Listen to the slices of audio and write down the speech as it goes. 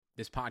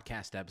This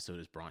podcast episode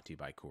is brought to you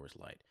by Coors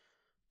Light.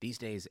 These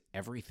days,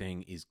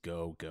 everything is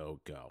go, go,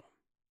 go.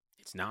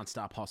 It's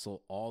nonstop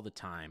hustle all the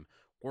time.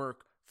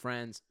 Work,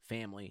 friends,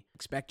 family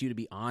expect you to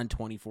be on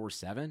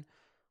 24/7.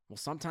 Well,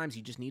 sometimes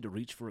you just need to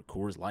reach for a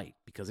Coors Light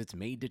because it's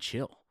made to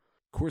chill.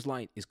 Coors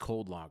Light is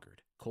cold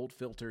lagered, cold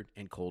filtered,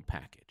 and cold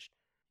packaged.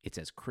 It's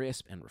as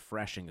crisp and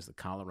refreshing as the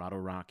Colorado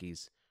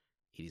Rockies.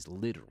 It is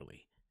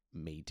literally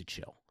made to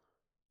chill.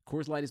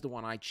 Coors Light is the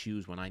one I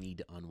choose when I need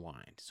to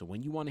unwind. So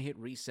when you want to hit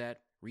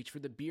reset, reach for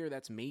the beer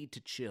that's made to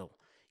chill.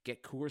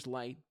 Get Coors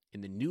Light in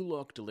the new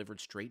look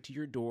delivered straight to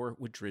your door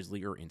with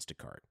Drizzly or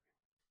Instacart.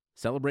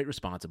 Celebrate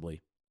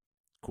responsibly.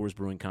 Coors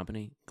Brewing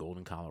Company,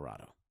 Golden,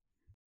 Colorado.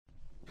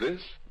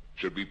 This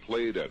should be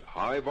played at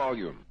high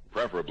volume,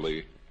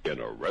 preferably in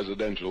a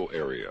residential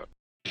area.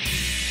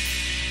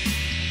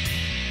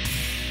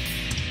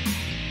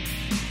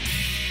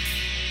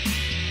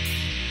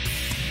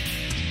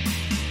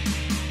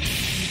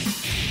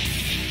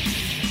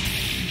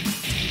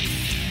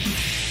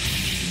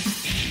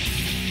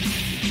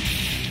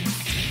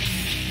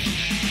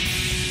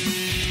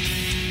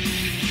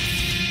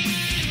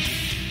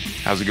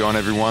 How's it going,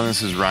 everyone?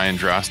 This is Ryan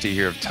Drosty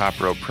here of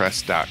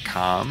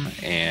TopRopePress.com,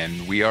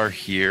 and we are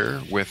here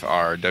with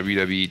our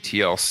WWE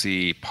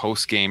TLC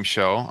post-game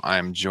show.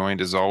 I'm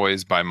joined, as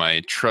always, by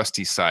my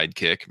trusty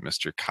sidekick,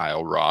 Mr.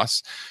 Kyle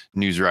Ross,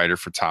 news writer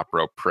for Top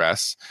Rope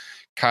Press.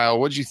 Kyle,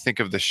 what did you think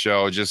of the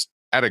show? Just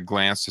at a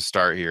glance to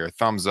start here,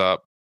 thumbs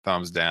up,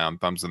 thumbs down,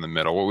 thumbs in the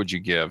middle. What would you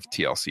give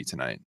TLC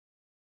tonight?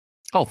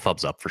 Oh,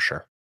 thumbs up for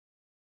sure.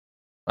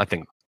 I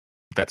think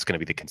that's going to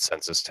be the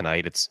consensus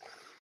tonight. It's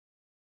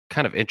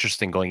kind of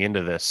interesting going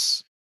into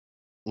this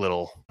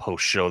little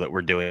post show that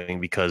we're doing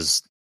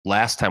because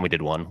last time we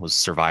did one was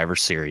Survivor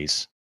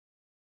Series,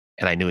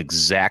 and I knew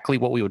exactly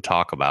what we would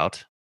talk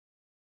about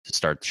to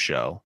start the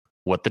show,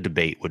 what the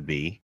debate would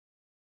be,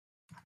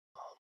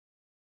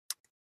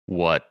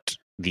 what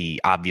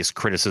the obvious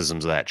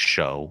criticisms of that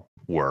show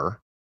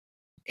were.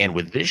 And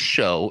with this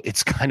show,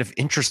 it's kind of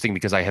interesting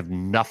because I have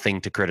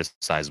nothing to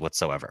criticize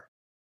whatsoever.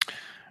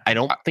 I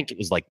don't think it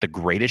was like the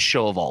greatest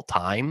show of all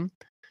time,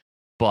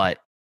 but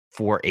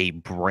for a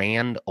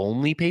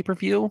brand-only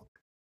pay-per-view,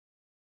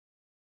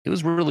 it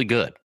was really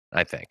good,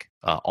 I think.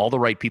 All the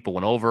right people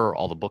went over.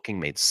 All the booking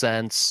made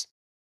sense.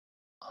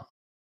 The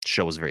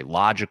show was very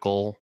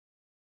logical.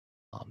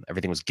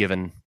 Everything was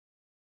given,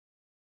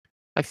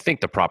 I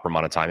think, the proper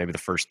amount of time. Maybe the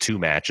first two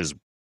matches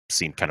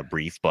seemed kind of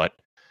brief, but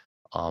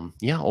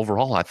yeah,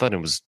 overall, I thought it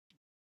was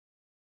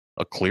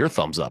a clear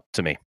thumbs up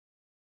to me.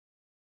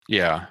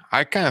 Yeah,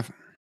 I kind of...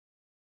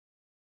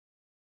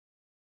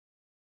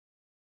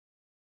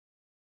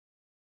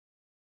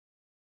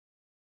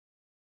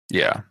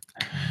 Yeah,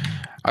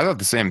 I thought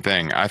the same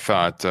thing. I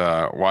thought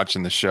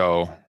watching the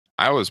show,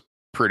 I was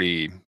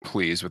pretty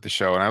pleased with the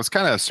show, and I was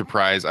kind of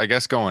surprised. I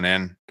guess going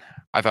in,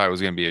 I thought it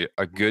was going to be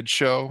a good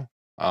show,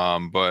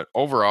 but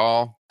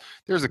overall,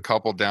 there's a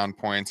couple down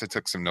points. I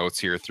took some notes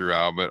here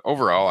throughout, but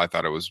overall, I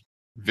thought it was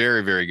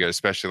very, very good,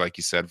 especially like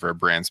you said, for a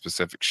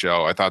brand-specific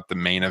show. I thought the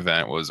main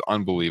event was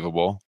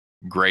unbelievable,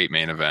 great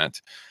main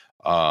event,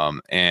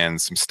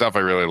 and some stuff I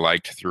really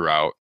liked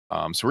throughout.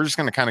 So we're just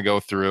going to kind of go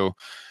through,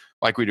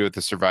 like we do with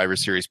the Survivor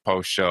Series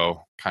post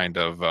show, kind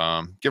of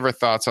give our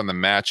thoughts on the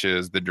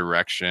matches, the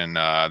direction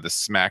the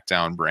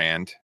SmackDown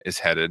brand is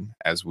headed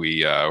as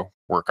we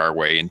work our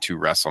way into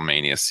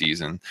WrestleMania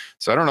season.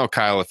 So I don't know,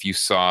 Kyle, if you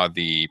saw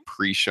the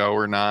pre-show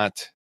or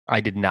not.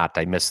 I did not.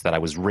 I missed that. I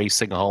was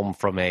racing home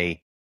from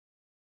a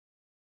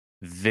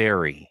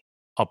very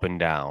up and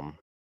down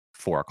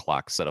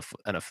 4:00 set of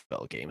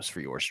NFL games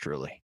for yours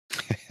truly.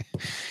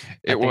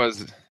 It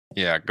was...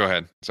 Yeah, go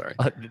ahead. Sorry.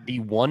 The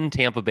one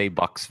Tampa Bay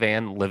Bucks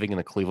fan living in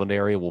the Cleveland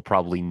area will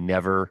probably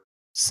never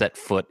set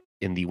foot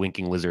in the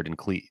Winking Lizard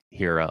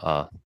here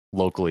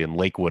locally in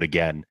Lakewood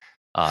again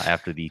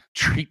after the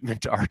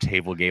treatment to our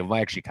table game.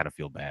 I actually kind of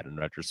feel bad in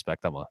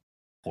retrospect. I'm a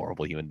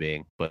horrible human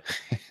being, but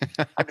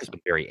I've just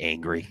been very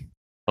angry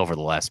over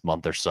the last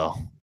month or so.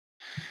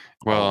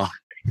 Well,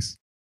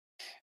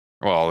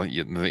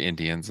 the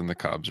Indians and the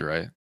Cubs,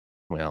 right?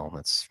 Well,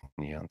 it's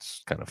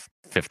kind of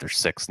 5th or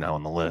 6th now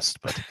on the list,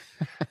 but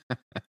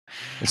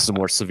there's some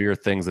more severe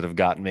things that have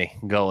gotten me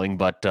going.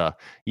 But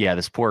yeah,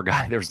 this poor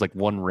guy. There's like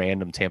one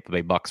random Tampa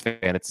Bay Bucks fan.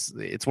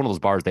 It's one of those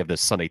bars. They have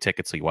this Sunday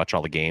ticket, so you watch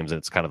all the games, and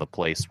it's kind of the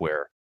place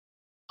where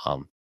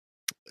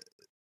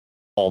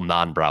all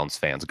non-Browns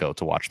fans go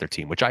to watch their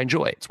team, which I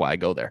enjoy. It's why I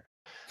go there.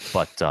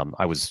 But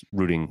I was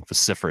rooting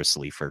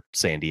vociferously for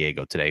San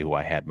Diego today, who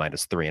I had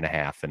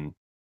 -3.5, and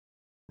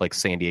like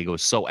San Diego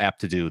is so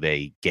apt to do,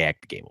 they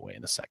gagged the game away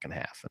in the second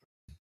half.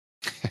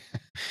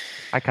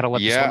 I kind of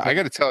let I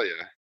got to tell you,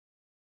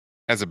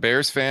 as a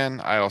Bears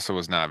fan, I also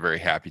was not very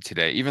happy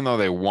today. Even though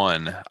they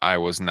won, I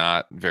was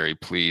not very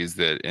pleased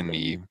that in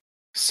the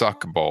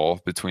suck bowl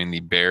between the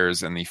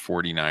Bears and the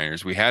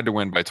 49ers, we had to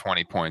win by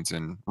 20 points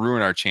and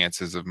ruin our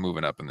chances of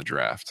moving up in the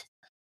draft.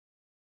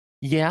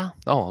 Yeah.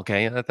 Oh,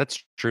 okay.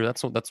 That's true.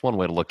 That's one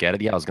way to look at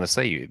it. Yeah, I was going to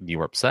say you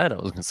were upset. I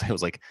was going to say it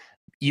was like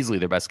easily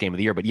their best game of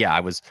the year, but yeah, I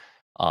was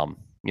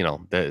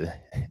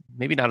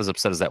maybe not as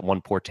upset as that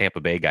one poor Tampa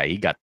Bay guy. He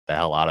got the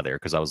hell out of there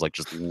because I was like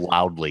just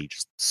loudly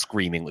just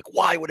screaming like,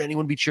 why would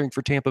anyone be cheering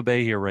for Tampa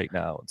Bay here right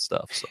now and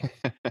stuff. So,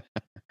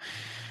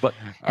 but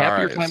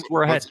happier times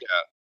were ahead.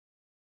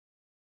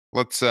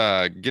 Let's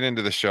get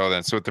into the show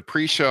then. So at the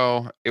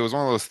pre-show, it was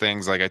one of those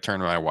things like I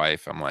turned to my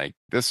wife. I'm like,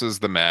 this is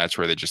the match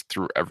where they just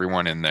threw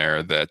everyone in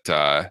there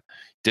that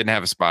didn't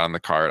have a spot on the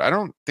card. I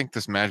don't think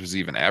this match was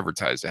even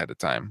advertised ahead of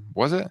time.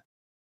 Was it?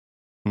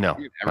 No,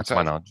 that's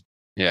my knowledge.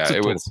 Yeah,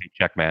 it was a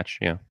check match.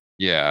 Yeah.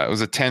 Yeah, it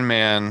was a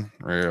 10-man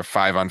or a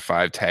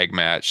 5-on-5 tag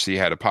match. So you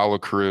had Apollo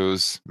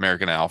Crews,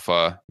 American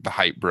Alpha, the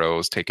Hype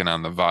Bros taking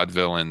on the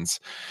Vaudevillains,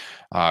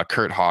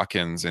 Kurt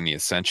Hawkins, and the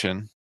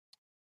Ascension.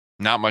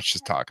 Not much to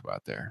talk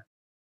about there.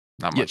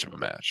 Not much of a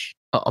match.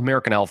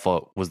 American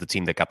Alpha was the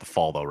team that got the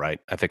fall, though, right?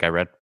 I think I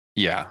read.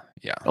 Yeah.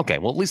 Okay,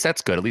 well, at least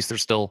that's good. At least they're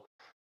still,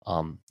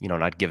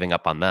 not giving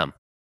up on them.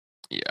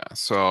 Yeah.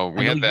 So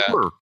we had that. You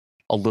were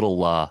a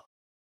little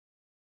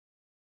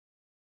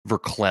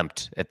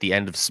verklempt at the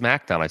end of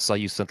SmackDown. I saw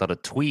you sent out a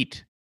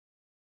tweet.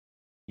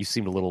 You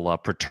seemed a little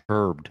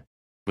perturbed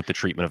with the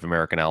treatment of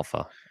American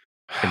Alpha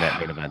in that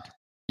main event.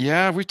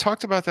 Yeah, we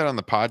talked about that on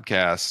the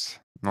podcast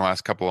in the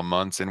last couple of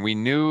months, and we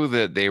knew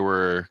that they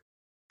were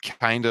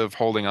kind of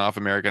holding off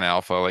American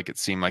Alpha. Like it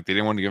seemed like they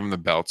didn't want to give them the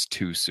belts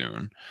too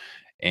soon.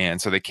 And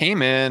so they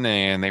came in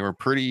and they were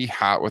pretty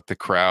hot with the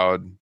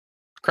crowd.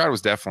 The crowd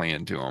was definitely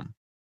into them.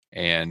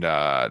 And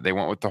they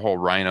went with the whole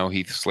Rhino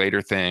Heath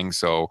Slater thing.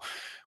 So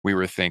we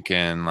were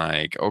thinking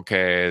like,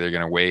 okay, they're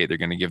going to wait. They're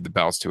going to give the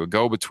belts to a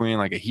go-between,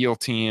 like a heel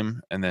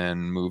team, and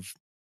then move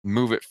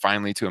it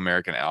finally to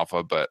American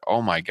Alpha. But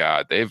oh my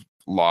God, they've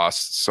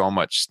lost so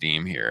much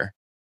steam here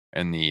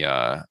in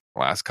the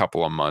last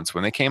couple of months.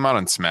 When they came out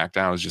on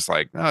SmackDown, it was just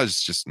like, no,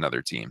 it's just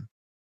another team.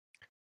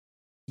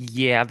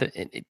 Yeah,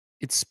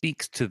 it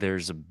speaks to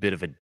there's a bit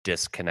of a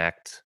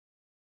disconnect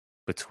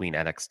between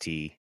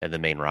NXT and the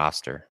main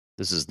roster.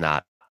 This is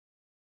not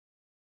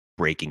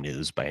breaking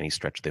news by any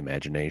stretch of the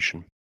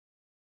imagination.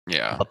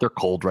 Yeah. But they're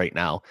cold right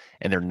now,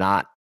 and they're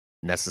not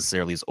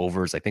necessarily as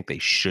over as I think they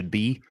should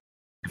be.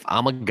 If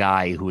I'm a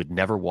guy who had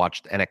never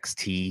watched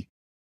NXT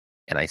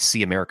and I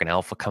see American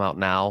Alpha come out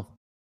now,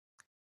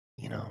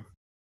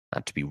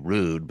 not to be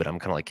rude, but I'm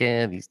kind of like,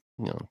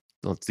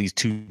 these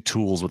two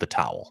tools with a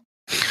towel.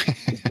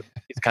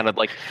 It's kind of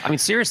like,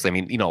 seriously,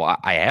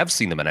 I have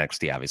seen them in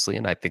NXT, obviously,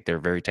 and I think they're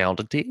a very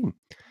talented team.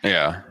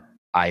 Yeah.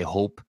 I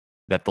hope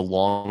that the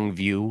long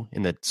view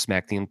in the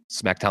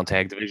SmackDown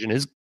tag division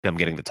is them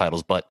getting the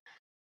titles, but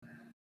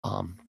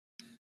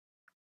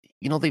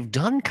they've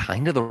done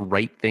kind of the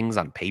right things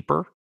on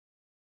paper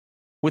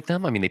with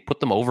them. They put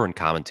them over in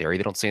commentary.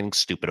 They don't say anything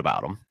stupid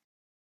about them.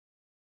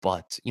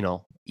 But,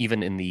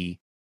 even in the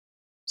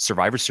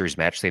Survivor Series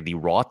match, they had the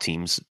Raw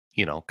teams,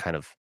 kind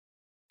of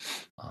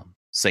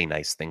say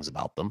nice things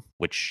about them,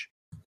 which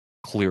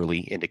clearly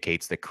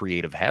indicates that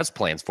creative has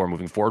plans for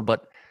moving forward.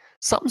 But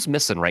something's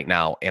missing right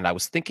now. And I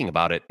was thinking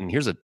about it. And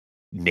here's a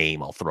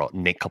name I'll throw out,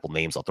 a couple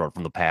names I'll throw out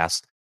from the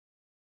past.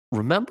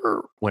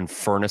 Remember when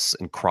Furnace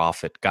and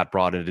Crawford got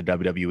brought into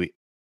WWE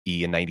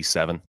in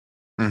 97?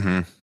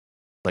 Mm-hmm.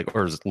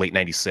 Or was it late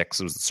 96?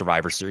 It was the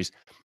Survivor Series.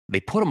 They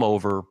put them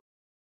over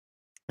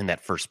in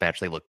that first match.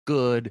 They looked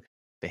good.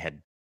 They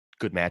had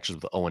good matches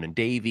with Owen and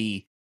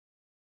Davey.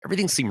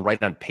 Everything seemed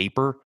right on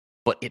paper,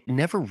 but it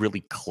never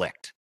really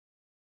clicked,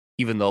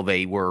 even though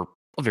they were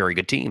a very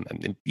good team.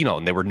 And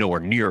they were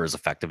nowhere near as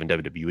effective in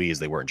WWE as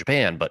they were in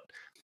Japan. But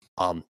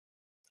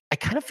I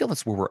kind of feel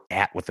that's where we're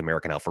at with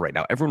American Alpha right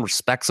now. Everyone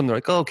respects them. They're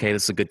like, oh, okay,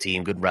 this is a good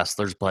team, good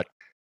wrestlers, but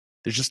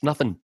there's just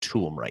nothing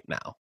to them right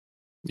now.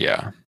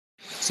 Yeah.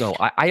 So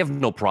I have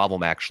no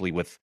problem actually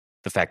with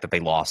the fact that they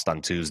lost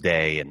on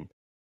Tuesday and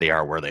they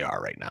are where they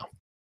are right now.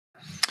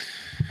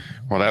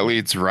 Well, that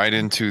leads right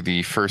into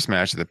the first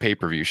match of the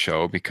pay-per-view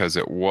show, because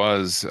it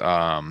was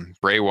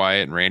Bray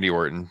Wyatt and Randy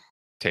Orton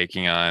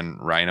taking on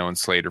Rhino and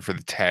Slater for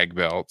the tag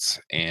belts.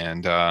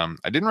 And I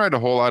didn't write a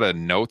whole lot of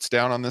notes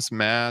down on this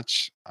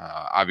match.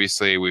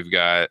 Obviously, we've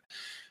got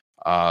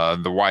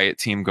the Wyatt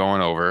team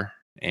going over,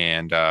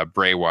 and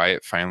Bray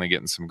Wyatt finally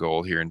getting some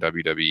gold here in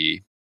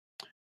WWE.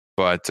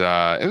 But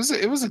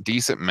it was a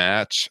decent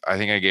match. I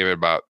think I gave it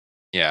about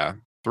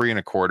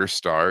 3.25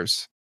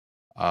 stars.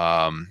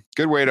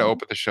 Good way to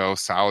open the show.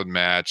 Solid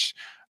match.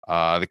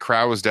 The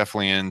crowd was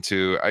definitely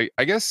into.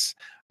 I guess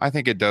I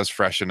think it does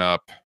freshen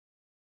up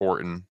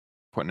Orton,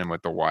 putting him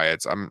with the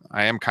Wyatts.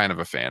 I am kind of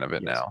a fan of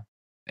it now,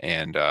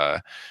 and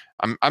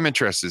I'm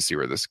interested to see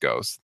where this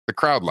goes. The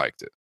crowd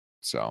liked it,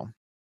 so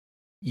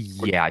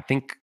yeah. I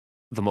think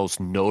the most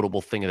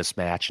notable thing of this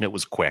match, and it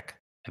was quick.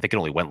 I think it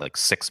only went like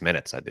 6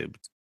 minutes. I did.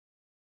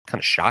 Kind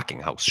of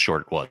shocking how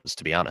short it was,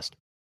 to be honest.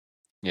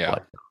 Yeah.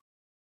 But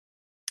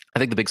I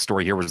think the big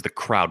story here was the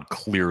crowd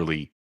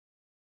clearly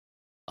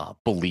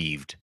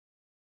believed,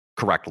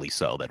 correctly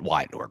so, that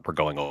Wyatt and Orton were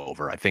going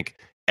over. I think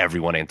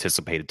everyone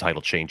anticipated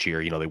title change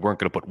here. They weren't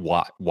going to put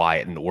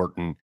Wyatt and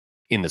Orton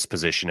in this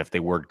position if they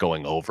weren't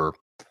going over,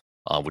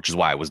 which is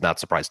why I was not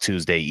surprised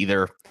Tuesday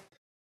either.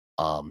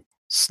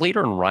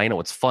 Slater and Rhino,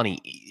 it's funny.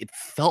 It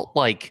felt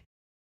like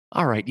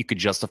all right, you could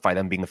justify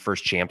them being the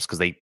first champs because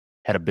they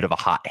had a bit of a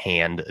hot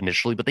hand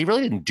initially, but they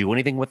really didn't do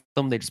anything with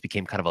them. They just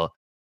became kind of a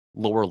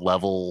lower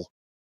level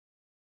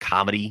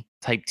comedy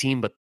type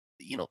team. But,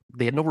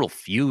 they had no real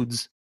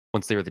feuds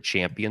once they were the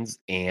champions,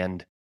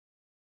 and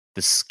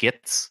the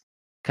skits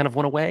kind of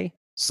went away.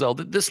 So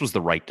this was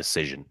the right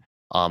decision.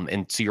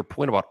 And to your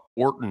point about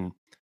Orton,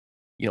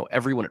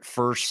 everyone at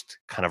first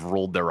kind of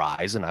rolled their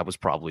eyes, and I was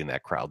probably in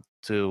that crowd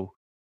too.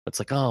 It's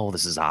like, oh,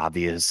 this is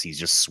obvious. He's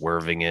just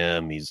swerving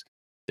him. He's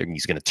going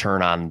to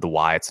turn on the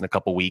Wyatts in a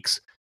couple weeks.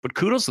 But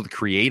kudos to the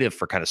creative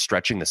for kind of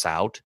stretching this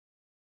out,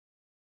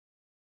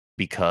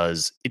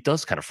 because it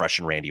does kind of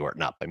freshen Randy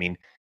Orton up. I mean,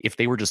 if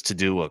they were just to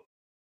do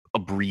a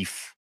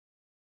brief,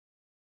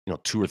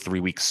 2 or 3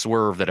 week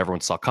swerve that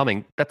everyone saw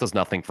coming, that does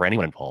nothing for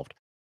anyone involved.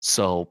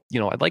 So,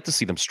 I'd like to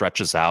see them stretch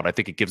this out. I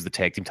think it gives the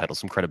tag team title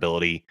some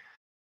credibility.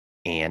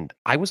 And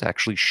I was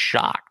actually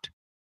shocked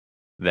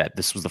that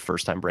this was the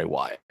first time Bray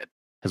Wyatt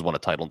has won a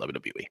title in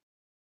WWE.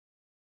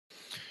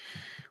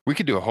 We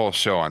could do a whole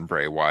show on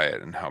Bray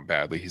Wyatt and how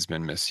badly he's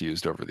been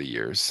misused over the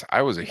years.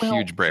 I was a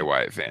huge Bray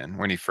Wyatt fan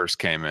when he first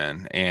came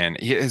in, and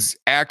his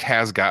act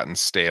has gotten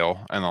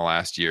stale in the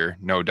last year,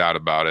 no doubt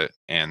about it.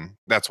 And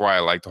that's why I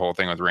like the whole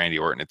thing with Randy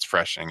Orton. It's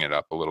freshening it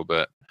up a little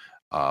bit.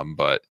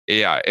 But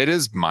yeah, it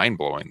is mind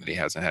blowing that he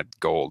hasn't had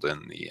gold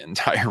in the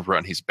entire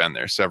run. He's been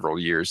there several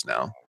years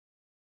now.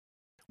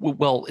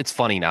 Well, it's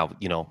funny now,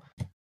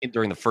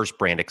 during the first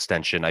brand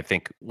extension, I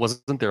think,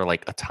 wasn't there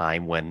like a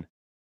time when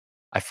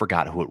I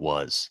forgot who it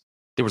was?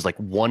 There was like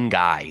one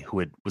guy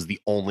who was the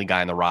only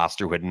guy on the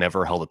roster who had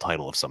never held a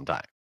title of some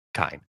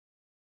kind.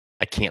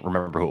 I can't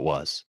remember who it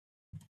was,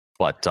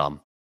 but I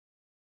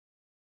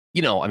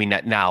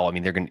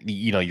mean, they're gonna,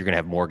 you're gonna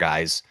have more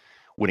guys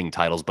winning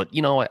titles, but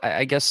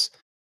I guess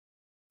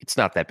it's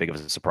not that big of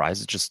a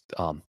surprise. It's just,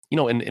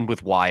 and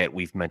with Wyatt,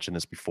 we've mentioned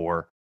this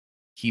before.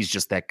 He's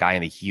just that guy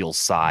on the heel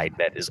side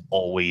that is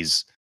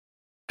always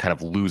kind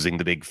of losing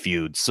the big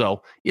feud.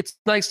 So it's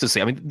nice to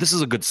see. I mean, this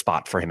is a good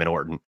spot for him and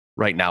Orton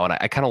right now. And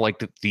I kind of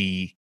liked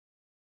the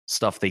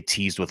stuff they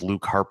teased with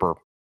Luke Harper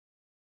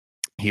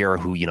here,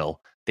 who,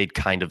 they'd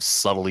kind of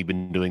subtly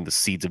been doing the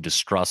seeds of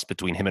distrust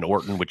between him and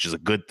Orton, which is a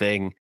good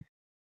thing.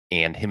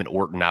 And him and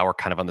Orton now are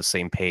kind of on the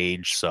same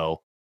page.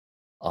 So,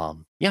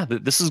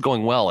 this is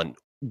going well. And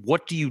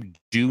what do you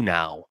do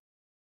now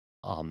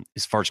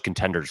as far as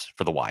contenders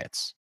for the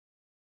Wyatts?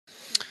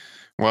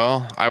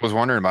 Well, I was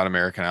wondering about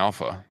American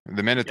Alpha.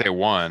 The minute they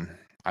won,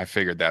 I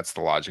figured that's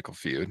the logical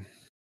feud.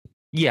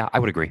 Yeah, I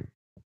would agree.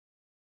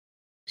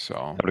 So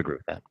I would agree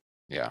with that.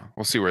 Yeah,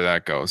 we'll see where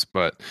that goes.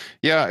 But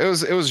yeah, it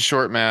was a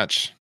short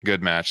match.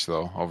 Good match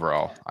though,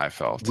 overall, I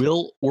felt.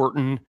 Will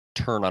Orton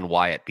turn on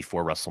Wyatt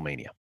before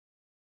WrestleMania?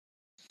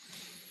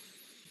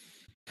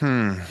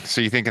 So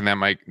you thinking that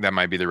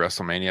might be the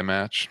WrestleMania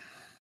match?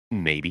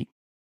 Maybe.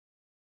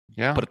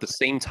 Yeah. But at the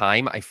same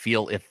time, I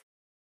feel if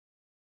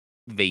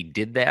they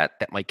did that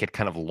might get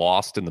kind of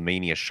lost in the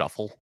Mania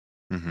shuffle.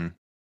 Mm-hmm.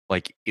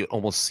 Like, it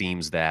almost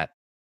seems that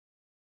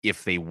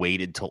if they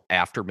waited till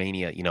after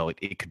Mania,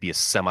 it could be a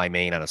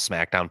semi-main on a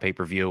SmackDown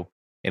pay-per-view,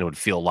 and it would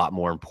feel a lot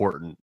more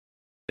important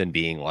than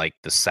being like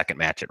the second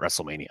match at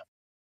WrestleMania.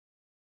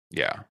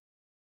 Yeah.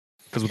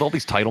 Because with all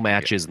these title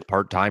matches and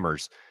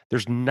part-timers,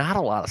 there's not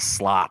a lot of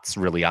slots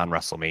really on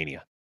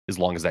WrestleMania, as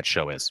long as that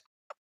show is.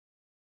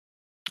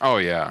 Oh,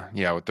 yeah.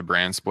 Yeah, with the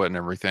brand split and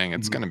everything,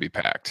 it's going to be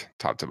packed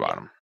top to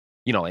bottom.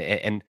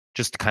 And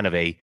just kind of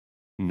a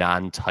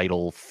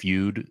non-title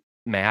feud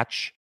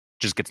match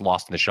just gets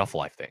lost in the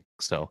shuffle, I think.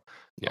 So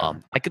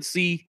I could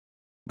see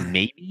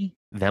maybe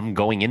them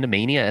going into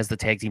Mania as the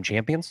tag team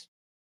champions.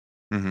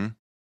 Mm-hmm.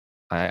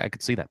 I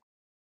could see that.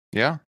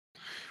 Yeah.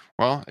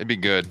 Well, it'd be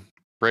good.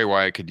 Bray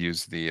Wyatt could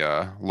use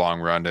the long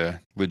run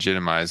to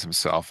legitimize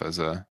himself as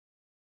a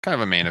kind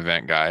of a main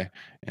event guy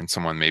and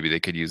someone maybe they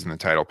could use in the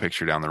title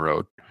picture down the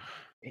road.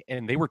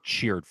 And they were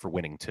cheered for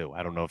winning too.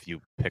 I don't know if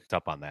you picked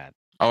up on that.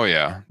 Oh,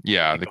 yeah.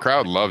 Yeah, the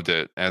crowd loved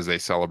it as they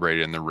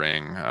celebrated in the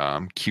ring,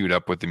 queued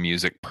up with the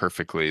music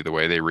perfectly, the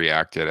way they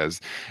reacted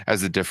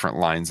as the different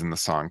lines in the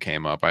song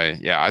came up.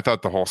 I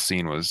thought the whole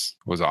scene was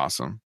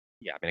awesome.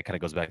 Yeah, I mean, it kind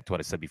of goes back to what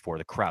I said before.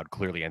 The crowd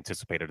clearly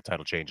anticipated a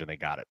title change, and they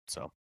got it.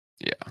 So,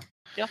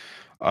 yeah.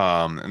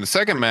 In the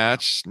second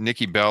match,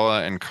 Nikki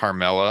Bella and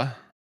Carmella.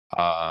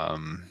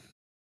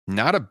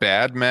 Not a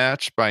bad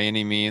match by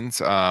any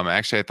means.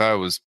 Actually, I thought it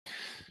was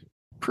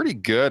pretty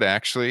good,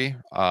 actually.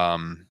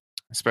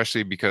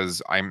 Especially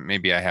because I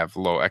have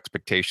low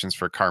expectations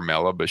for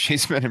Carmella, but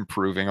she's been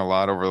improving a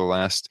lot over the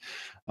last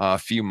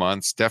few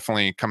months.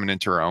 Definitely coming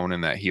into her own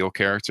in that heel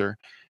character.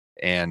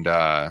 And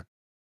I'll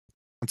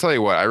tell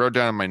you what, I wrote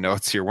down in my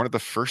notes here. One of the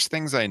first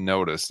things I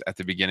noticed at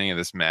the beginning of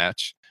this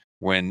match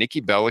when Nikki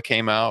Bella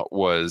came out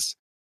was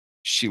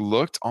she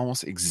looked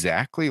almost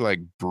exactly like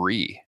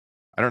Brie.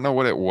 I don't know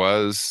what it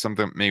was.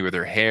 Something maybe with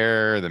her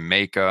hair, the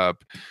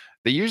makeup.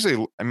 They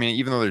usually,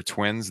 even though they're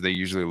twins, they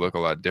usually look a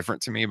lot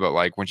different to me. But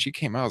like when she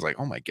came out, I was like,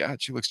 oh my God,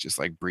 she looks just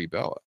like Brie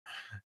Bella.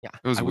 Yeah,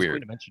 It was I was going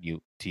weird. to mention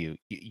you.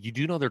 You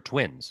do know they're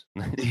twins.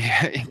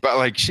 Yeah, but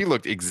like she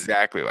looked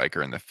exactly like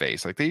her in the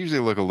face. Like they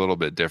usually look a little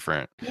bit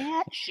different.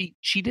 Yeah,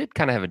 she did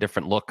kind of have a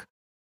different look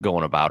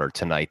going about her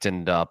tonight,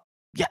 and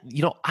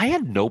yeah, I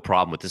had no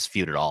problem with this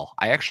feud at all.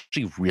 I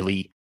actually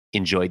really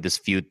enjoyed this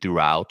feud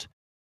throughout.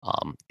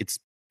 It's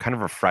kind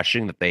of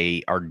refreshing that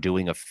they are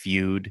doing a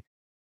feud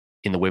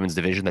in the women's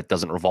division that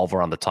doesn't revolve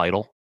around the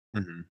title.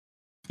 Mhm.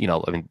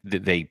 I mean,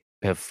 they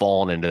have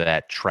fallen into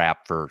that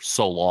trap for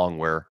so long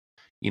where,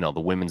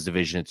 the women's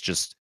division, it's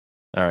just,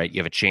 all right, you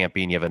have a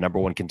champion, you have a number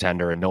one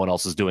contender, and no one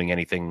else is doing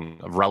anything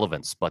of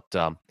relevance. But,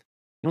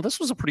 this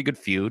was a pretty good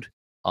feud.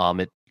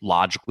 It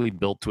logically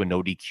built to a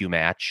no DQ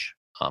match.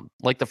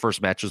 Like the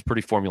first match was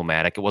pretty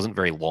formulaic. It wasn't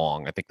very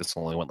long. I think this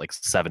only went like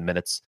 7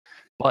 minutes,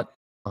 but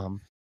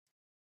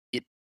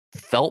it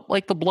felt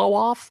like the blow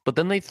off. But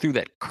then they threw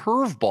that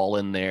curveball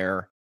in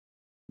there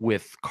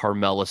with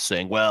Carmella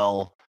saying,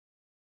 well,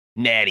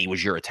 Natty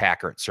was your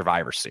attacker at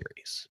Survivor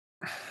Series.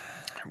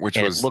 Which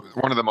And it was looked-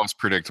 one of the most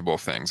predictable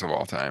things of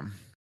all time.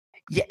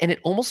 Yeah, and it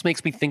almost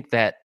makes me think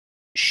that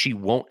she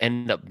won't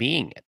end up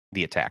being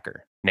the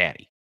attacker,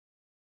 Natty.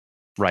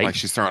 Right? Like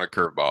she's throwing a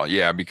curveball.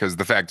 Yeah, because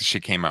the fact that she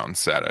came out and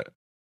said it.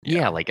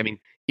 Yeah, like I mean,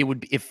 it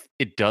would be, if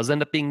it does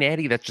end up being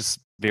Natty, that's just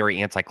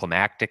very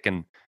anticlimactic,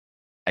 and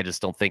I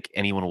just don't think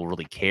anyone will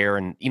really care.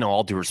 And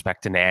all due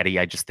respect to Natty,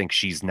 I just think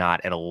she's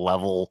not at a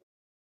level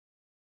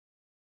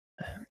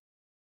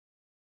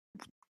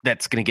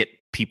that's going to get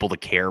people to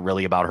care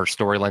really about her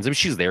storylines. I mean,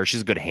 she's there,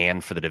 she's a good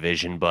hand for the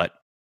division, but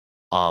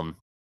I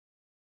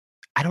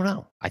don't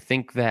know. I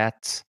think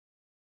that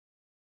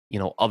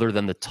other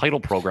than the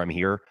title program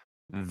here,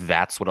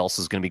 that's what else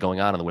is going to be going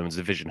on in the women's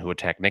division. Who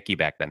attacked Nikki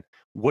back then?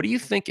 What do you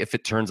think if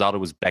it turns out it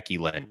was Becky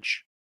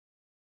Lynch?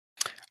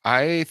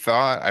 I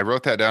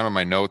wrote that down in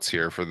my notes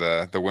here for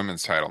the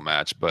women's title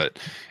match, but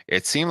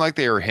it seemed like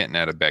they were hinting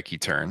at a Becky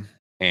turn,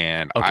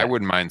 and I Okay.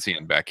 wouldn't mind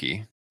seeing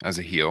Becky as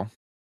a heel.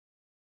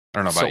 I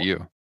don't know about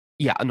you.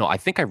 Yeah, no, I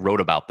think I wrote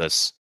about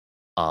this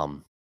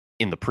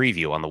in the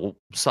preview on the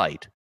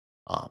site.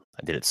 I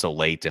did it so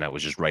late and I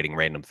was just writing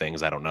random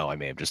things. I don't know. I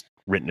may have just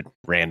written it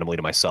randomly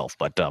to myself,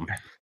 but I'll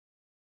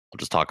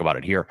just talk about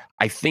it here.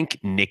 I think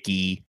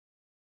Nikki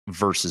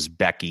versus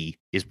Becky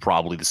is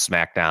probably the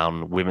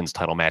SmackDown women's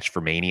title match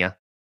for Mania.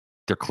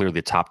 They're clearly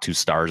the top two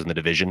stars in the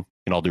division,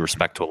 in all due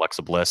respect to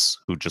Alexa Bliss,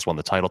 who just won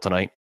the title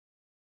tonight.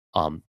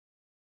 And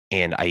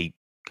I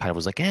kind of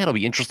was like, it'll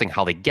be interesting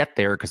how they get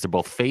there because they're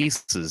both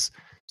faces.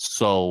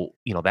 So,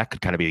 that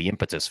could kind of be the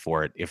impetus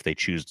for it if they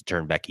choose to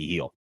turn Becky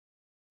heel.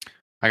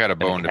 I got a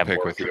bone to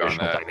pick with you on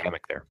that.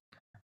 Dynamic there.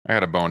 I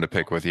got a bone to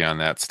pick with you on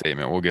that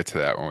statement. We'll get to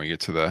that when we get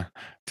to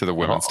the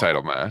women's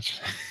title match.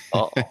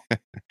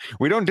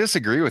 We don't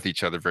disagree with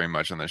each other very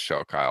much on this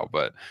show, Kyle,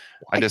 but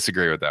I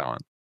disagree with that one.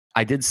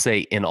 I did say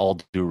in all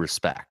due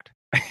respect.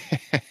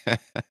 And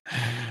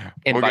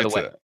We'll by get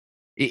the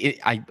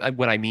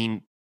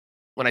way,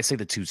 when I say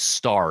the two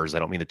stars, I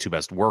don't mean the two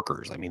best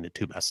workers. I mean the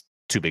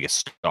two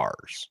biggest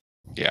stars.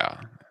 Yeah.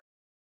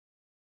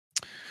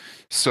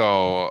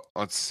 So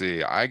let's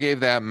see. I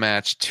gave that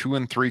match 2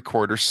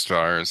 3/4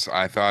 stars.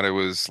 I thought it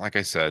was, like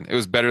I said, it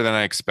was better than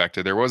I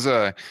expected. There was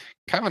a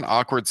kind of an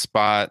awkward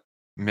spot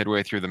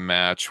midway through the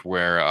match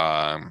where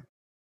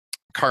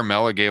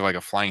Carmella gave like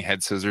a flying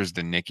head scissors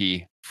to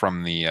Nikki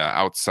from the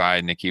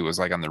outside. Nikki was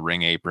like on the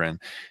ring apron.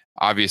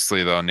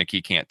 Obviously, though, Nikki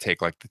can't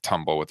take like the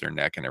tumble with her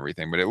neck and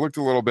everything, but it looked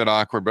a little bit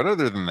awkward. But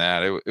other than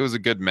that, it was a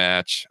good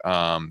match.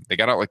 They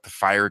got out like the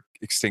fire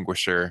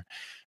extinguisher,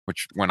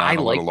 which went on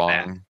a little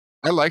long.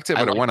 I liked it,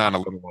 but it went on a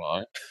little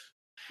long.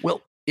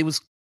 Well, it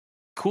was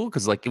cool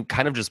because like it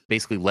kind of just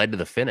basically led to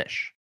the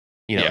finish.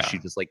 She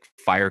just like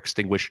fire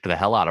extinguished the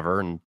hell out of her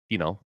and,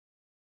 hit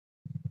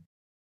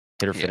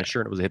her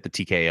finisher and it was hit the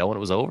TKO and it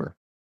was over.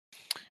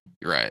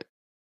 Right.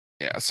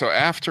 Yeah. So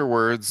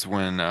afterwards,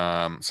 when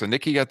so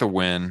Nikki got the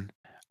win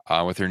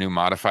with her new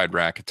modified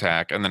rack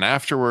attack, and then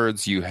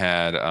afterwards you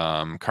had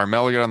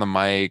Carmella get on the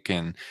mic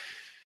and,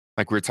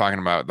 like we were talking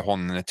about the whole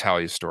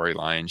Natalya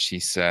storyline, she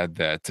said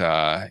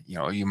that,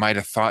 you might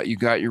have thought you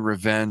got your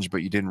revenge,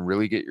 but you didn't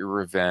really get your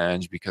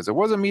revenge because it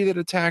wasn't me that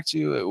attacked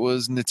you. It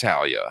was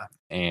Natalya.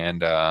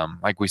 And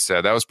like we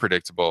said, that was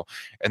predictable.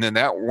 And then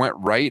that went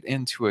right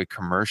into a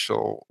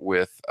commercial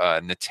with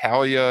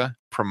Natalya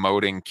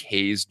promoting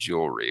Kay's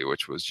jewelry,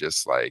 which was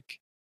just like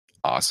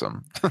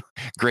awesome.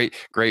 Great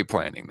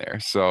planning there.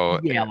 So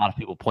yeah, a lot of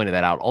people pointed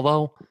that out.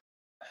 Although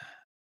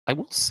I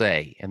will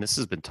say, and this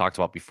has been talked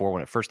about before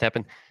when it first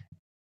happened,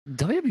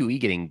 WWE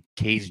getting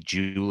Kay's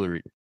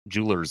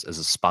Jewelers as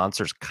a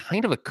sponsor is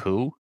kind of a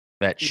coup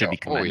that should be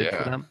commended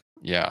for them.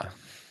 Yeah.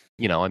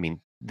 I mean,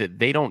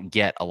 they don't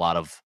get a lot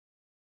of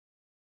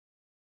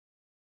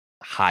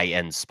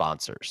high-end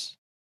sponsors.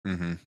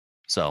 Mm-hmm.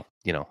 So,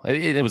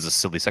 it was a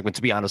silly segment.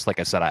 To be honest, like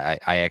I said, I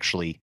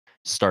actually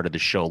started the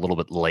show a little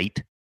bit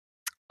late,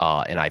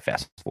 and I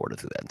fast-forwarded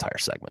through that entire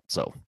segment.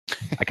 So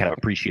I kind of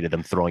appreciated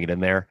them throwing it in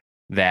there.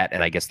 That,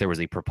 and I guess there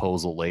was a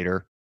proposal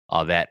later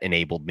that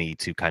enabled me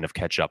to kind of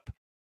catch up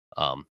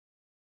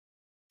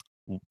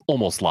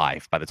almost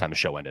live by the time the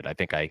show ended. I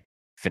think I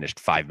finished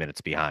 5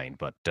 minutes behind,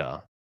 but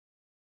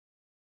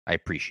I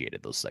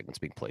appreciated those segments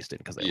being placed in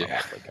because they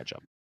automatically catch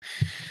up.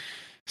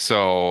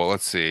 So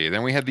let's see.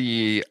 Then we had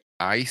the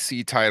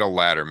IC title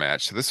ladder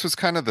match. So this was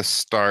kind of the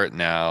start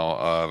now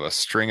of a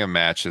string of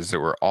matches that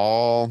were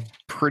all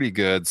pretty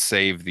good,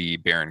 save the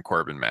Baron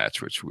Corbin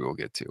match, which we will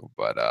get to.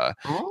 But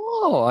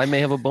oh, I may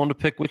have a bone to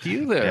pick with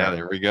you there. Yeah,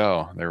 there we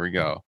go. There we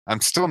go.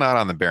 I'm still not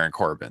on the Baron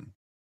Corbin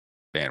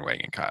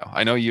bandwagon, Kyle.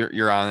 I know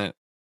you're on it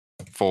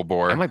full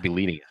bore. I might be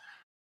leading it.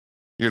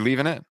 You're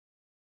leaving it?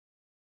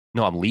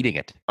 No, I'm leading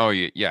it. Oh,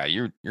 yeah,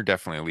 you're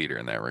definitely a leader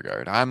in that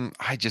regard.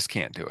 I just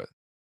can't do it.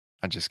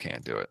 I just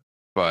can't do it.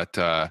 But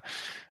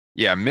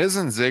yeah, Miz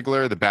and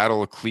Ziggler, the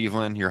Battle of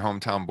Cleveland, your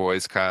hometown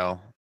boys,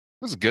 Kyle.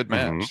 It was a good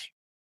match.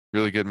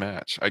 Really good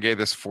match. I gave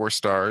this 4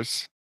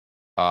 stars.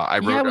 I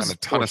wrote on a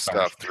ton of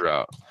stuff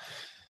throughout.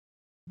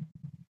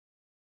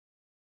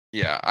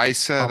 Yeah, I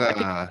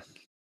said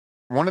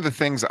one of the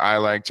things I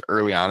liked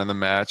early on in the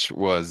match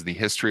was the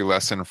history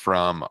lesson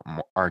from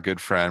our good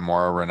friend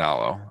Mauro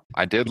Ranallo.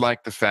 I did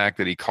like the fact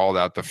that he called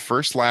out the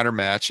first ladder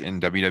match in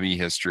WWE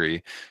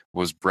history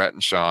was Bret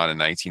and Shawn in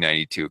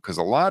 1992, because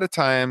a lot of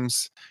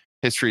times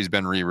history has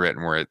been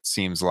rewritten where it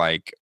seems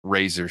like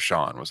Razor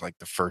Shawn was like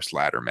the first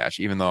ladder match,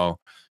 even though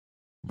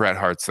Bret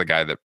Hart's the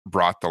guy that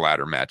brought the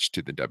ladder match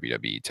to the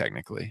WWE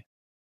technically.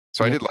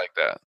 So I did like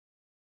that.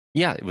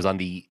 Yeah, it was on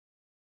the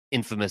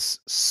infamous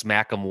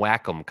Smack 'em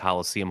Whack 'em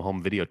Coliseum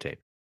home videotape.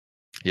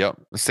 Yep,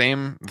 the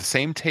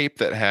same tape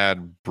that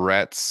had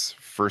Bret's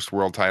first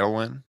world title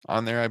win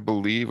on there, I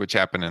believe, which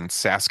happened in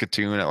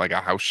Saskatoon at like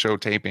a house show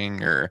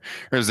taping, or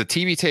it was a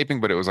TV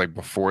taping, but it was like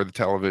before the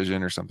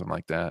television or something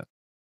like that.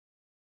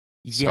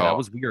 Yeah, that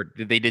was weird.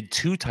 They did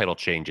 2 title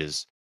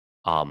changes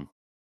on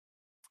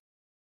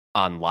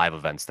live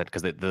events that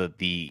because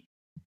the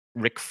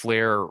Ric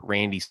Flair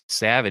Randy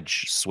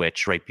Savage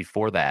switch right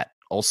before that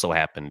also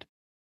happened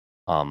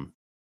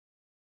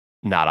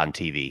not on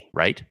TV,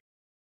 right?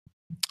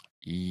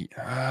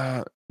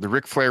 The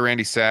Ric Flair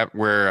Randy Savage,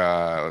 where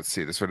let's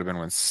see, this would have been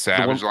when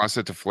Savage lost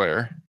it to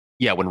Flair.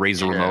 Yeah, when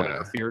Razor Ramon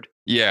interfered.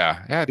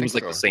 Yeah, I think it was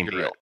like the same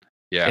deal. Right.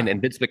 Yeah,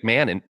 and Vince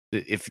McMahon, and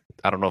if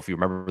I don't know if you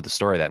remember the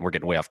story of that, and we're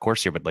getting way off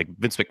course here, but like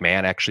Vince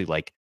McMahon actually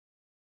like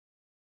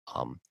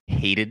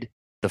hated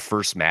the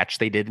first match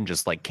they did and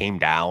just like came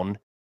down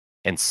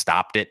and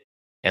stopped it,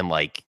 and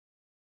like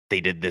they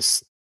did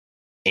this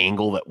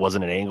angle that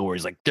wasn't an angle where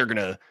he's like, they're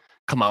gonna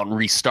come out and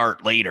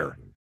restart later,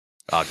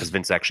 because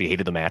Vince actually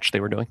hated the match they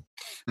were doing.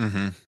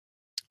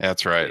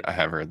 That's right. I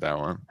have heard that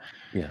one.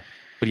 Yeah,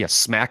 but yeah,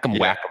 Smack 'em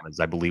Whack 'em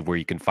is, I believe, where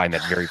you can find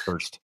that very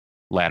first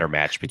ladder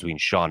match between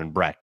Shawn and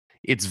Bret.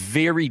 It's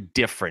very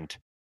different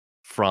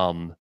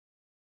from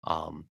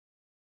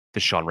the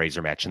Shawn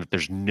Razor match in that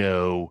there's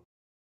no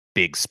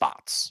big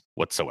spots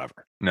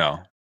whatsoever.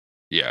 No.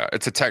 Yeah,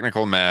 it's a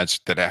technical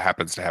match that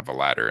happens to have a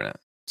ladder in it.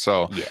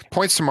 So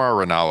points to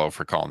Mauro Ranallo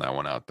for calling that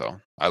one out,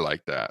 though. I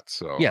like that.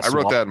 So I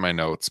wrote that in my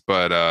notes.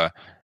 But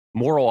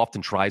Mauro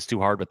often tries too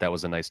hard, but that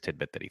was a nice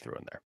tidbit that he threw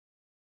in there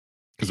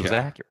because it was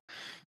accurate.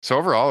 So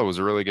overall, it was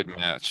a really good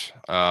match.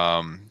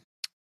 The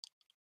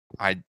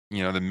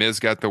Miz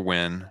got the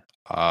win.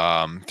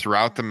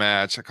 Throughout the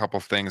match, a couple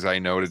things I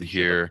noted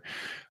here.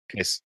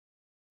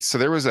 So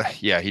there was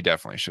he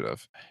definitely should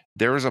have.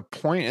 There was a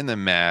point in the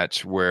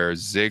match where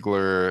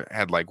Ziggler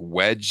had like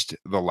wedged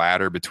the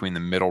ladder between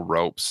the middle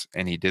ropes,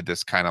 and he did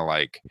this kind of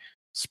like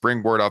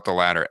springboard out the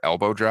ladder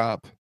elbow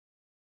drop.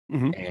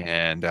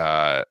 And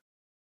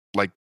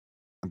like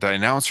the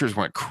announcers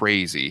went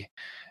crazy.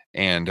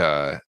 And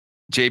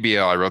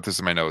JBL, I wrote this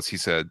in my notes, he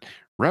said,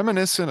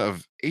 reminiscent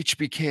of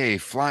HBK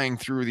flying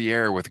through the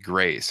air with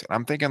grace. And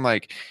I'm thinking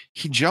like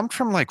he jumped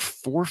from like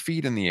 4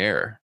 feet in the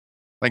air.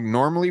 Like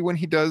normally when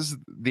he does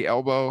the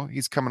elbow,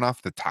 he's coming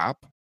off the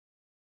top,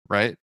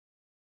 right?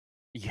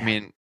 Yeah. I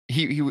mean,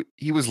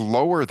 he was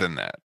lower than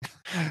that.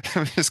 It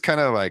was just kind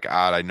of like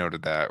odd. I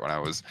noted that when I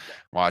was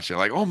watching,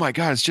 like, oh my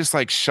God, it's just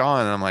like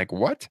Shawn. And I'm like,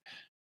 what?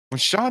 When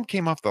Shawn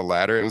came off the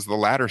ladder, it was the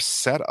ladder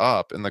set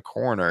up in the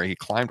corner. He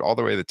climbed all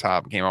the way to the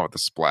top and came out with a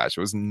splash.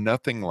 It was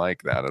nothing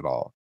like that at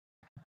all.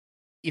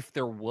 If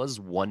there was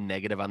one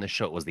negative on the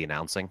show, it was the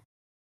announcing.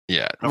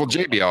 Yeah. Well,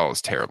 JBL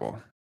was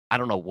terrible. I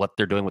don't know what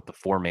they're doing with the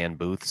 4-man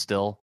booth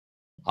still.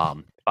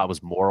 If I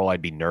was Mauro,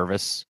 I'd be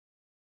nervous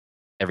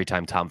every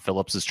time Tom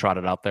Phillips is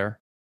trotted out there.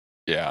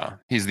 Yeah.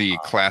 He's the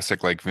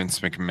classic, like Vince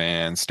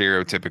McMahon,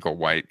 stereotypical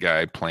white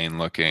guy, plain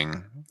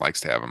looking,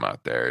 likes to have him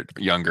out there.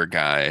 Younger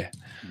guy.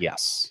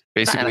 Yes.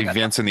 Basically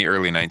Vince in the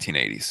early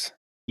 1980s.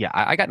 Yeah.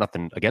 I got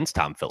nothing against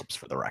Tom Phillips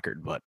for the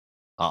record, but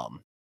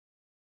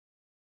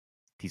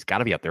he's got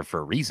to be out there for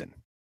a reason,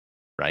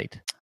 right?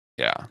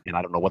 Yeah. And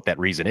I don't know what that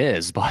reason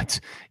is, but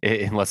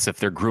unless if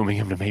they're grooming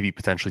him to maybe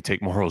potentially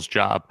take Moro's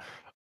job.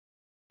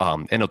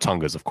 And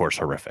Otunga is, of course,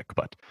 horrific.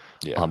 But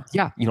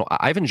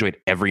I've enjoyed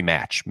every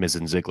match Miz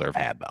and Ziggler have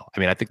had, though. I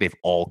mean, I think they've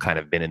all kind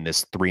of been in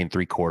this 3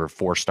 3/4,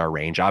 4-star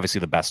range. Obviously,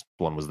 the best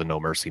one was the No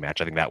Mercy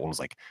match. I think that one was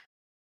like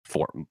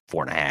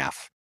 4.5.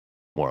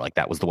 More like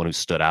that was the one who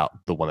stood out,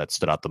 the one that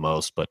stood out the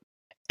most. But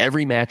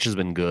every match has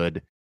been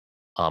good.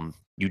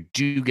 You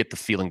do get the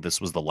feeling this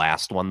was the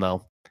last one,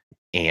 though.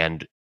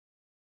 And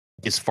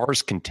as far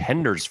as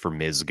contenders for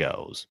Miz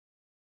goes,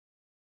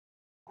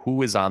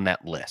 who is on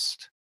that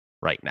list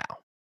right now,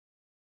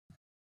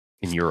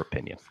 in your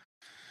opinion?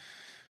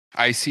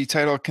 IC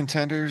title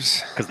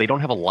contenders? Because they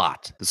don't have a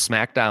lot. The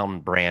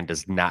SmackDown brand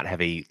does not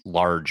have a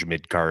large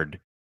mid-card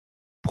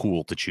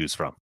pool to choose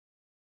from.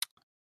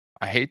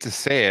 I hate to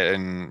say it,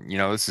 and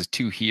this is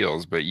two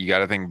heels, but you got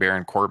to think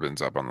Baron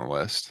Corbin's up on the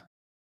list.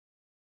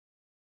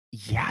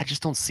 Yeah, I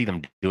just don't see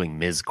them doing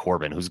Miz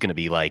Corbin, who's going to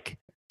be like,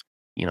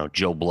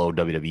 Joe Blow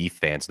WWE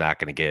fans not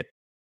going to get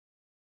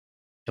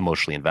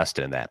emotionally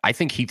invested in that. I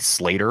think Heath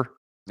Slater,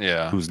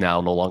 who's now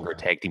no longer a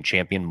tag team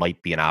champion,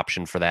 might be an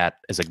option for that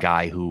as a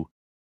guy who,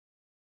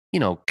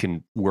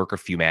 can work a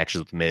few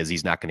matches with Miz.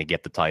 He's not going to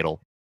get the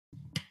title.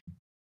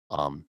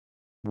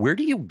 Where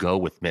do you go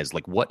with Miz?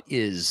 Like, what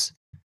is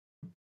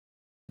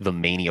the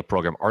Mania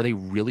program? Are they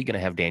really going to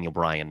have Daniel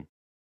Bryan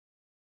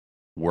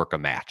work a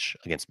match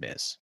against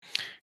Miz?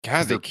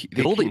 God, they keep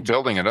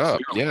building it up.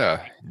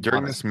 Yeah.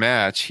 During this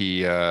match,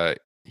 he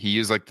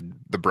used like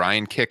the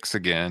Bryan kicks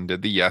again,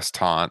 did the yes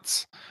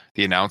taunts.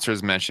 The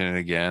announcers mentioned it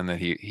again that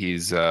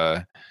he's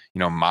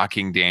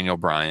mocking Daniel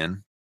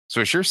Bryan. So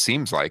it sure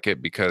seems like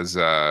it, because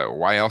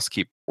why else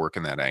keep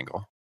working that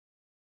angle?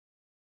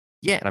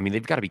 Yeah, I mean,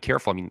 they've got to be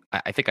careful. I mean,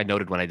 I think I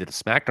noted when I did the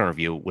SmackDown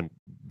review, when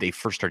they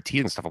first started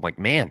teasing stuff, I'm like,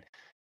 man,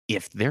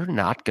 if they're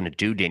not going to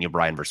do Daniel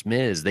Bryan versus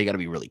Miz, they got to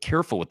be really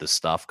careful with this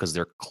stuff, because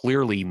they're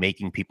clearly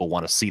making people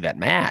want to see that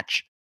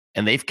match.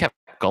 And they've kept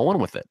going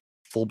with it.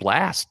 Full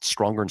blast,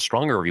 stronger and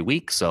stronger every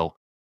week. So,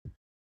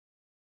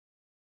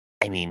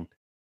 I mean,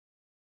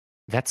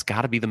 that's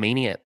got to be the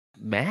Mania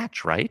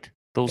match, right?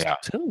 Those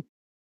two.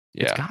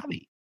 Yeah. It's got to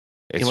be.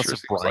 Unless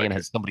if Bryan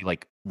has somebody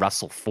like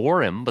wrestle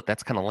for him, but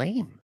that's kind of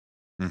lame.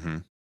 Mm-hmm.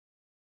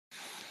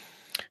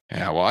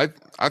 Yeah, well,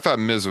 I thought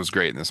Miz was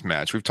great in this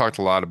match. We've talked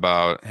a lot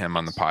about him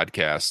on the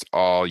podcast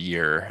all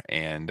year,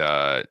 and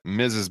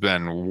Miz has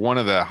been one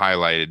of the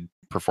highlighted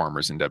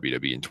performers in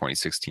WWE in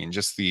 2016.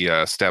 Just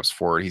the steps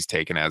forward he's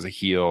taken as a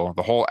heel.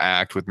 The whole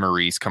act with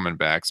Maurice coming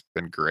back's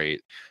been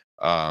great.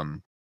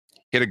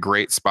 Hit a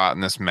great spot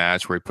in this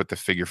match where he put the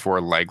figure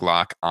 4 leg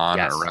lock on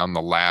around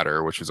the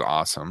ladder, which was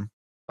awesome.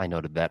 I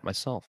noted that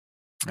myself.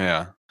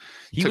 Yeah.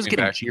 He was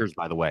getting cheers,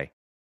 by the way.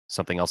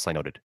 Something else I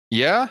noted.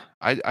 Yeah,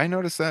 I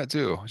noticed that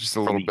too. Just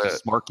a little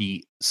bit.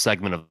 Smarky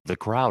segment of the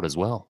crowd as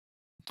well.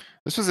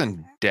 This was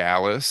in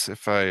Dallas,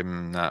 if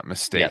I'm not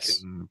mistaken.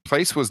 Yes.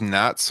 Place was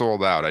not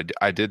sold out.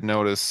 I did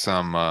notice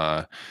some.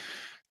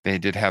 They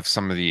did have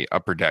some of the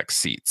upper deck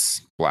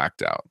seats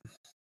blacked out.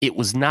 It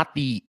was not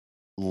the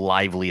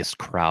liveliest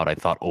crowd, I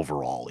thought,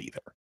 overall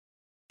either.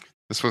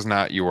 This was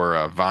not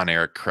your Von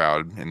Erich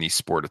crowd in the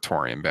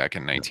Sportatorium back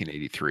in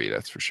 1983,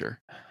 that's for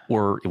sure.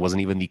 Or it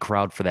wasn't even the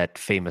crowd for that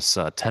famous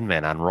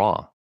 10-man on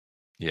Raw.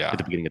 Yeah. At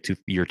the beginning of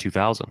year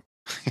 2000.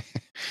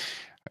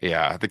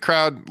 Yeah, the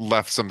crowd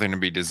left something to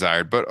be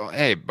desired. But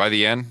hey, by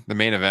the end, the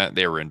main event,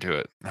 they were into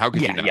it. How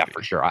could you not? Yeah,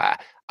 for sure. I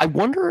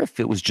wonder if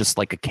it was just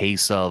like a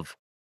case of,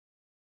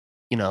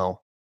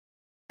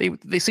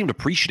 they seemed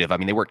appreciative. I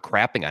mean, they weren't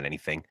crapping on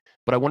anything.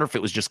 But I wonder if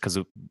it was just because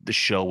the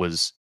show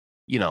was,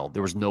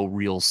 there was no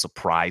real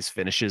surprise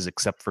finishes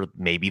except for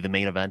maybe the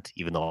main event,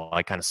 even though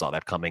I kind of saw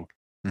that coming.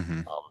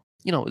 Mm-hmm.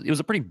 It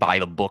was a pretty by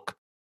the book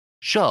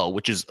show,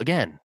 which is,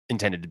 again,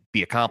 intended to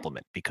be a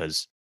compliment,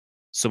 because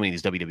so many of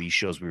these WWE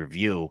shows we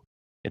review,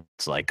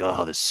 it's like,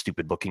 oh, this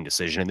stupid booking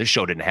decision. And this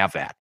show didn't have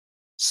that.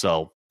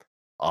 So,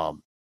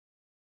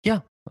 yeah,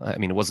 I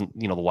mean, it wasn't,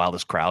 the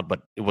wildest crowd,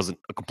 but it wasn't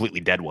a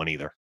completely dead one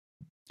either.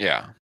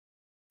 Yeah.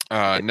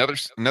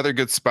 Another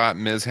good spot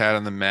Miz had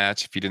in the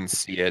match. If you didn't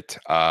see it,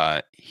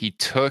 he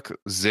took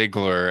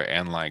Ziggler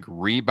and like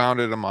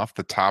rebounded him off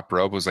the top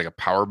rope. It was like a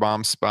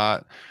powerbomb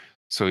spot.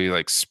 So he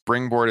like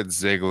springboarded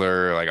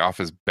Ziggler like off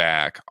his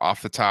back,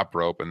 off the top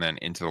rope, and then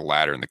into the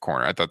ladder in the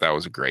corner. I thought that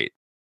was a great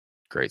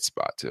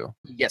spot too.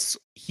 Yes,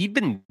 he'd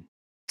been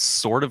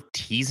sort of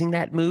teasing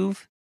that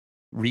move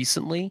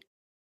recently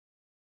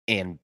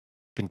and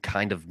been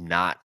kind of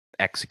not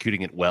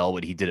executing it well,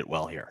 but he did it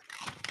well here.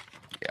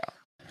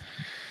 Yeah.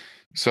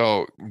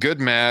 So good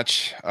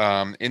match.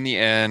 In the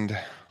end,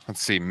 let's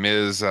see,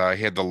 Miz, he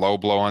had the low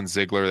blow on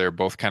Ziggler. They were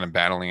both kind of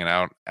battling it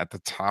out at the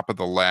top of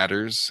the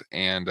ladders.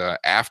 And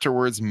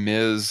afterwards,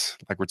 Miz,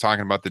 like we're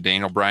talking about the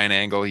Daniel Bryan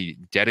angle, he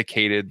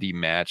dedicated the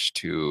match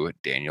to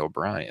Daniel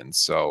Bryan.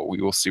 So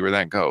we will see where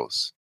that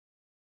goes.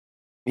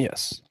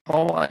 Yes.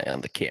 All eye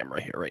on the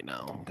camera here right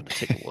now. I'm going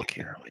to take a look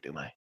here.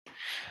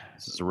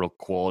 This is a real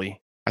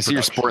quality. I see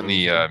you're sporting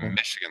the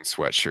Michigan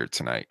sweatshirt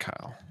tonight,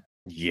 Kyle.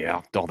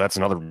 Yeah. Oh, that's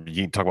another.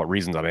 You can talk about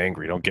reasons I'm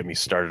angry. Don't get me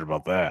started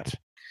about that.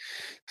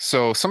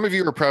 So some of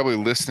you are probably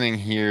listening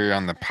here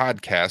on the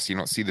podcast. You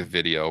don't see the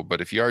video, but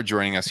if you are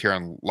joining us here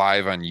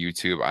live on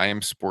YouTube, I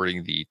am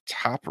sporting the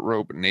Top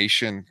Rope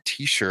Nation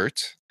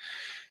t-shirt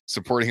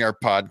supporting our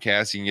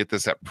podcast. You can get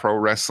this at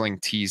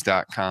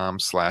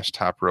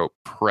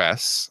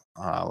prowrestlingtees.com/topropepress,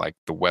 like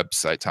the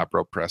website,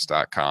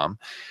 topropepress.com.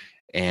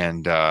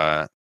 And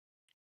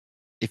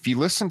if you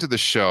listen to the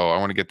show, I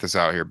want to get this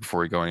out here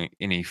before we go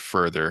any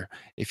further.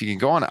 If you can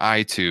go on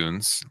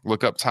iTunes,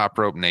 look up Top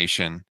Rope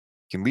Nation,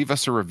 you can leave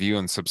us a review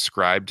and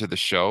subscribe to the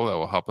show. That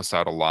will help us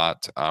out a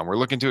lot. We're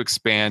looking to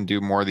expand,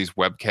 do more of these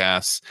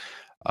webcasts,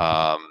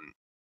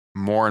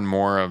 more and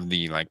more of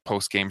the like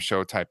post-game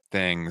show type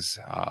things.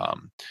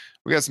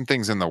 We got some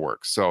things in the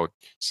works. So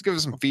just give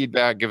us some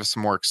feedback, give us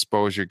some more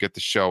exposure, get the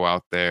show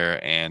out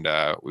there, and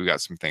we've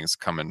got some things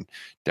coming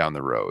down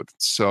the road.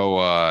 So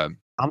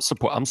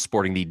I'm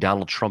sporting the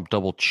Donald Trump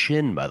double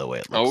chin, by the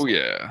way. oh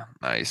yeah,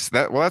 nice.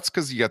 That's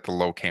because you got the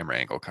low camera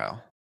angle,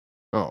 Kyle.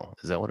 Oh,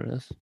 is that what it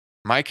is?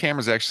 My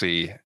camera's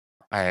actually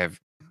I've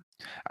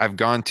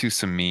gone to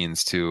some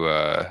means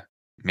to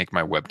make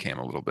my webcam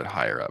a little bit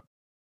higher up.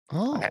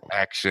 Oh, I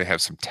actually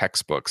have some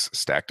textbooks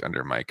stacked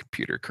under my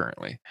computer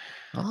currently.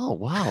 oh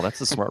wow,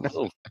 that's a smart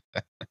move.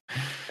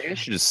 Maybe I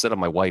should just sit on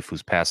my wife,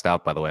 who's passed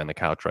out, by the way, on the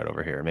couch right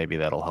over here. Maybe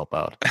that'll help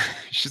out.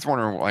 She's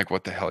wondering like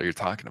what the hell you're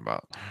talking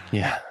about.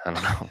 Yeah, I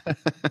don't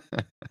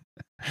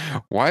know.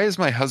 Why is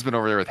my husband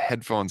over there with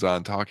headphones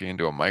on talking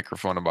into a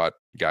microphone about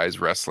guys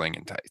wrestling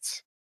in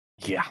tights?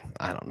 Yeah,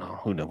 I don't know.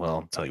 Who knows? Well,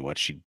 I'll tell you what,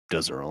 she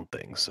does her own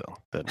thing, so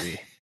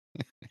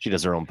she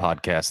does her own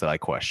podcast that I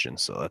question,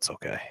 so that's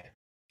okay.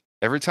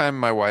 Every time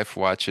my wife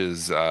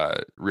watches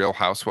Real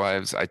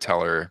Housewives, I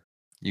tell her,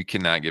 you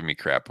cannot give me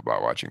crap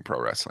about watching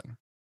pro wrestling.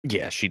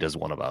 Yeah, she does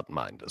one about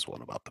mine, does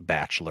one about The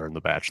Bachelor and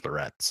The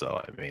Bachelorette.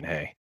 So, I mean,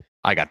 hey,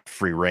 I got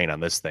free reign on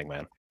this thing,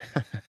 man.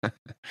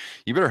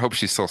 You better hope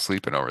she's still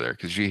sleeping over there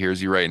because she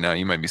hears you right now.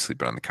 You might be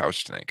sleeping on the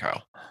couch tonight,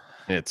 Kyle.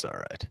 It's all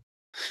right.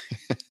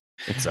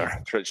 It's all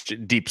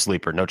right. Deep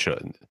sleeper, no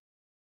chance.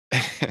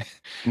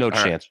 No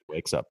chance she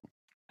wakes up.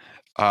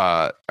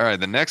 All right,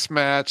 the next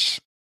match,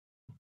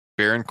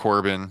 Baron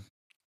Corbin,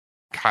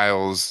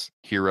 Kyle's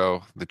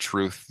hero, the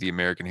truth, the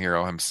American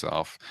hero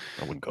himself.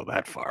 I wouldn't go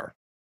that far.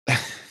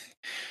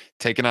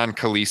 Taking on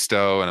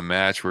Kalisto in a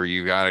match where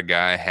you got a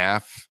guy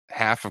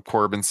half of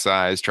Corbin's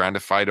size trying to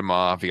fight him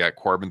off. You got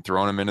Corbin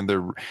throwing him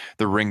into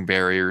the ring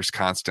barriers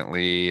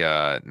constantly.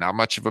 Not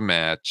much of a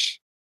match.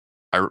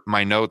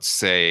 My notes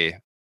say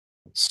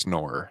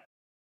snore.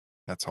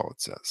 That's all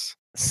it says.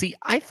 See,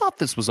 I thought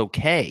this was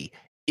okay.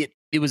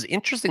 It was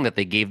interesting that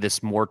they gave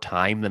this more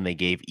time than they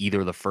gave either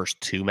of the first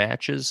two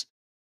matches,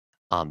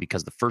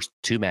 because the first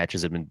two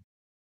matches have been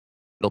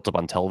built up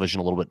on television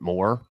a little bit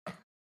more.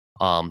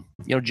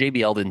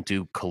 JBL didn't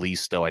do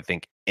Kalisto, I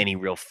think, any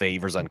real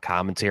favors on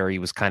commentary. He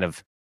was kind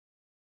of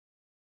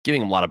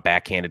giving him a lot of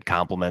backhanded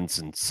compliments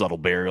and subtle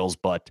burials,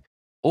 but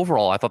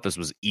overall, I thought this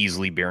was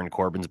easily Baron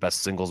Corbin's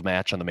best singles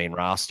match on the main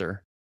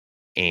roster,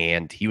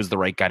 and he was the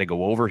right guy to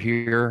go over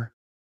here.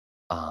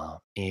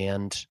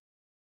 And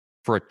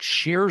for a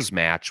chairs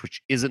match,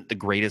 which isn't the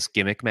greatest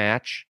gimmick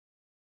match,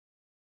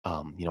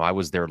 I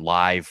was there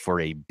live for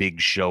a Big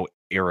Show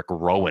Eric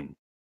Rowan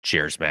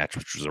chairs match,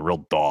 which was a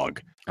real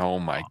dog. Oh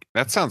my,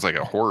 that sounds like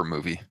a horror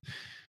movie.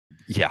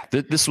 Yeah,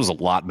 this was a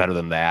lot better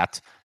than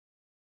that.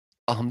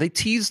 They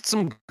teased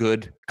some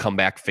good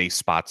comeback face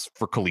spots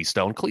for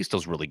Kalisto, and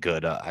Kalisto's really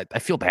good. I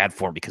feel bad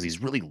for him because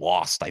he's really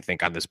lost, I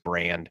think, on this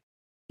brand.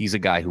 He's a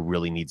guy who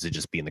really needs to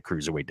just be in the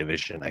cruiserweight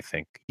division, I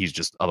think. He's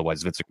just,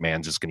 otherwise Vince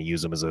McMahon's just going to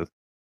use him as a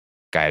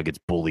guy who gets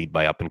bullied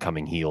by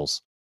up-and-coming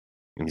heels,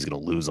 and he's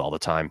going to lose all the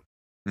time.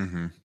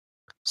 Mm-hmm.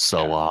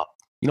 So,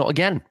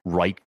 again,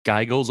 right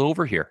guy goes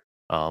over here.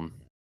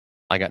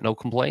 I got no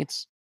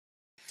complaints.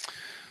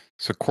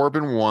 So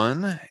Corbin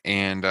won,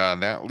 and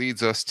that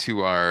leads us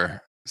to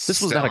our...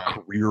 This was not a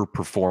career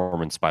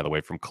performance, by the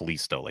way, from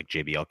Kalisto, like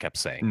JBL kept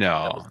saying.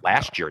 No. That was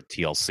last year at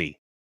TLC,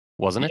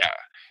 wasn't it?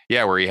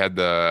 Yeah, where he had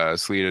the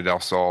Salida del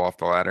Sol off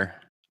the ladder.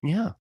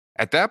 Yeah.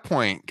 At that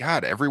point,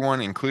 God,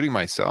 everyone, including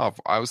myself,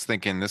 I was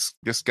thinking this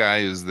guy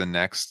is the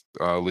next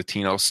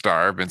Latino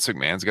star Vince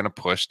McMahon's going to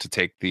push to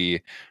take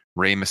the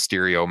Rey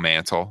Mysterio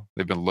mantle.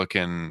 They've been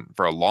looking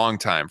for a long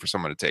time for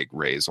someone to take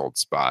Rey's old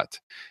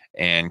spot.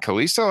 And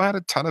Kalisto had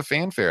a ton of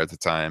fanfare at the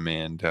time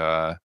and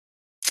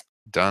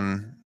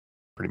done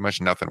pretty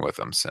much nothing with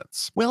him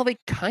since. Well, they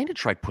kind of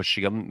tried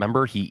pushing him.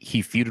 Remember, he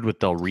feuded with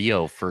Del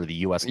Rio for the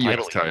U.S.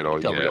 title.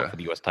 Del Rio for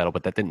the U.S. title,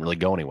 but that didn't really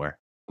go anywhere.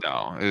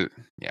 No,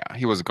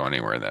 he wasn't going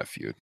anywhere in that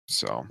feud.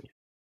 So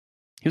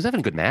he was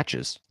having good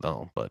matches,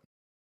 though, but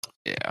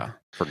yeah,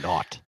 for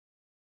naught.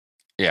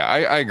 Yeah,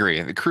 I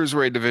agree. The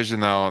cruiserweight division,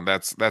 though,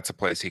 that's a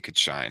place he could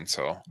shine.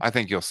 So I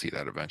think you'll see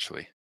that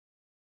eventually.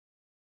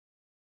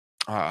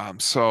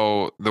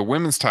 So the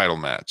women's title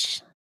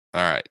match.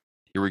 All right,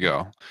 here we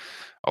go.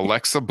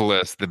 Alexa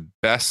Bliss, the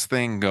best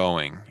thing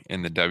going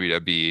in the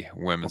WWE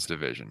women's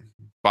division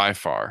by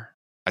far.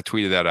 I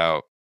tweeted that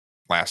out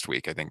last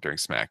week, I think, during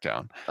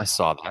SmackDown. I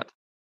saw that.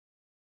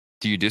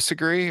 Do you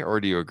disagree or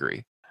do you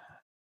agree?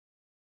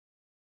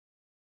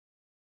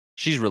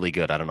 She's really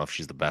good. I don't know if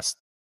she's the best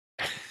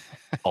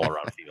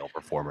all-around female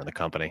performer in the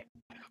company.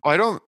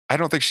 Oh, I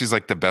don't think she's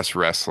like the best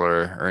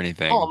wrestler or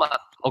anything. Oh, I'm not,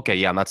 okay,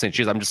 yeah, I'm not saying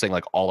she's. I'm just saying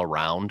like all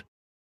around.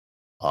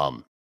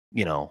 I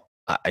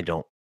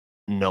don't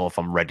know if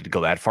I'm ready to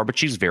go that far, but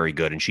she's very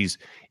good and she's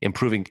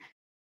improving.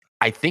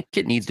 I think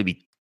it needs to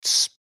be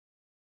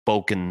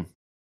spoken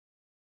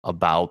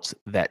about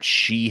that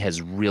she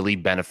has really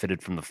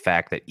benefited from the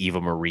fact that Eva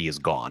Marie is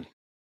gone.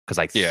 Because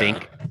I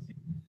think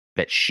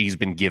that she's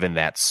been given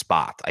that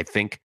spot. I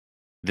think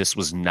this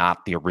was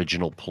not the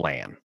original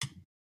plan,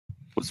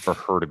 was for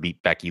her to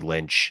beat Becky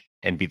Lynch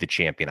and be the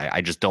champion.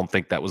 I just don't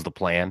think that was the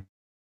plan.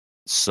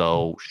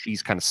 So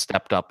she's kind of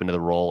stepped up into the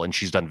role, and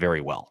she's done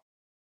very well.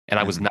 And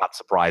I was not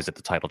surprised at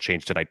the title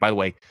change tonight. By the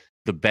way,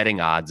 the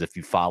betting odds, if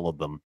you followed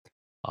them,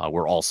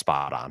 were all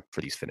spot on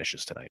for these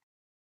finishes tonight.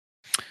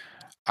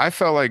 I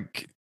felt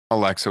like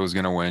Alexa was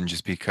going to win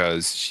just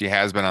because she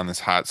has been on this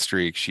hot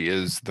streak. She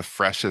is the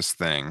freshest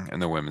thing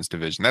in the women's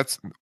division.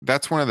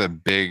 That's one of the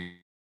big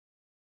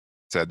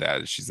said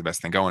that she's the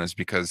best thing going is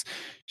because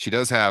she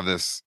does have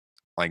this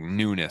like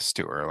newness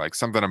to her, like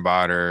something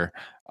about her.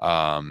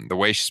 The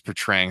way she's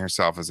portraying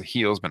herself as a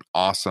heel has been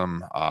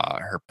awesome.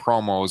 Her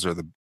promos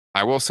are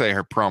I will say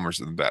her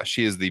promos are the best.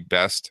 She is the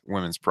best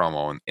women's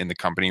promo in the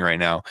company right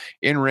now.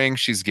 In ring,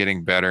 she's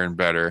getting better and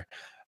better.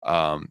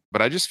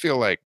 But I just feel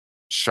like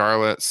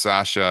Charlotte,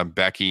 Sasha,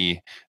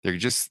 Becky,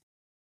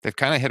 they've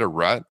kind of hit a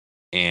rut,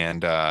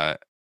 and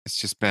it's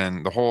just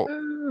been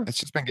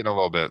getting a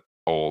little bit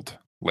old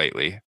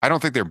lately. I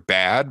don't think they're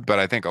bad, but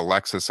I think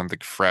Alexa's something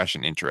fresh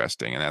and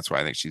interesting, and that's why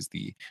I think she's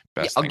the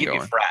best I'll thing give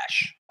going. you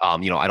fresh. I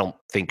don't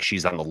think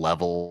she's on the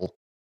level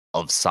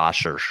of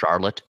Sasha or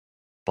Charlotte,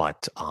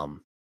 but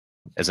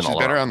as an she's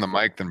better on the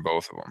mic than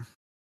both of them,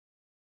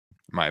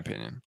 in my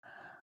opinion.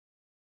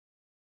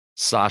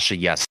 Sasha,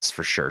 yes,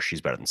 for sure.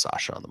 She's better than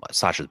Sasha on the mic.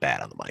 Sasha's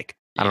bad on the mic.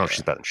 I don't know if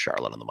she's better than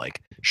Charlotte on the mic.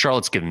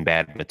 Charlotte's given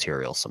bad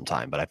material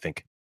sometime, but I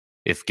think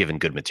if given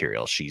good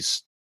material,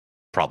 she's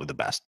probably the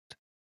best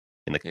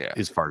in the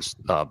as far as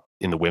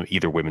in the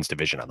either women's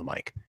division on the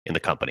mic in the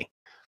company.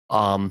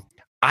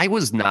 I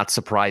was not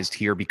surprised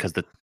here because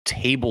the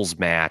tables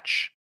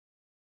match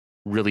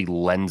really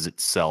lends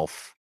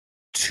itself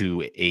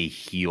to a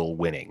heel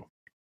winning,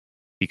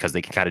 because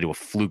they can kind of do a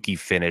fluky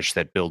finish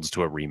that builds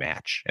to a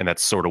rematch. And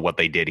that's sort of what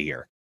they did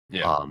here.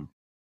 Yeah.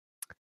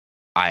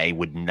 I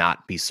would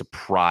not be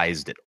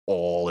surprised at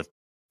all if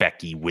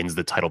Becky wins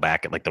the title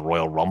back at like the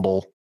Royal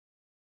Rumble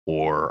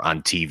or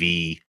on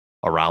TV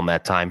around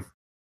that time.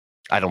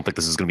 I don't think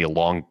this is going to be a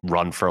long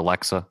run for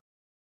Alexa.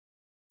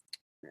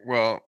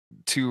 Well,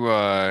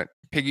 to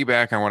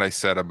piggyback on what I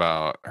said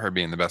about her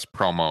being the best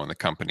promo in the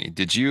company,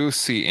 did you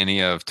see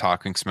any of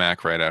Talking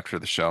Smack right after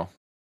the show?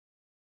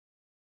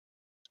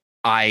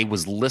 I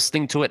was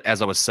listening to it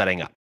as I was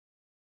setting up.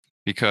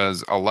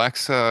 Because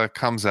Alexa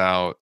comes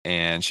out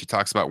and she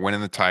talks about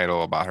winning the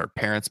title, about her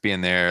parents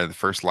being there, the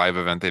first live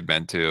event they've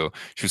been to.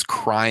 She was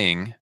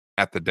crying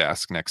at the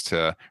desk next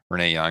to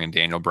Renee Young and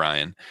Daniel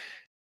Bryan.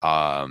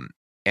 And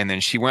then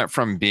she went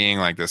from being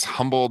like this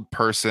humbled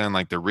person,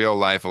 like the real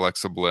life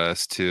Alexa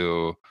Bliss,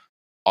 to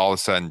all of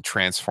a sudden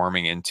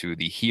transforming into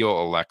the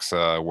heel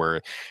Alexa,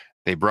 where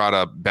they brought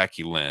up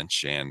Becky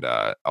Lynch, and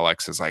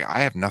Alexa's like, I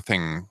have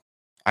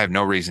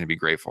no reason to be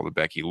grateful to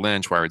Becky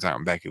Lynch. Why are we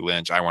talking about Becky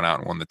Lynch? I went out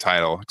and won the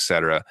title,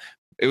 etc.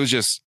 It was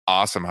just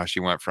awesome how she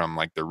went from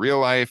like the real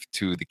life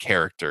to the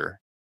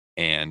character,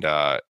 and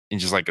in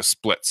just like a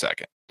split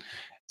second.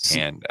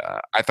 And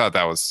I thought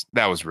that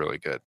was really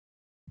good.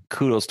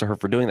 Kudos to her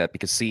for doing that,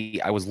 because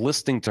I was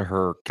listening to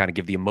her kind of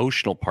give the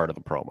emotional part of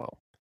the promo,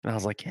 and I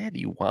was like, hey, do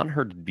you want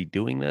her to be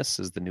doing this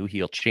as the new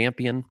heel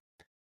champion?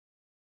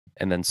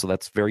 And then so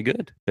that's very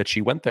good that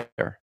she went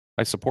there.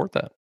 I support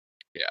that.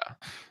 Yeah.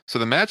 So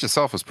the match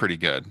itself was pretty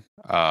good.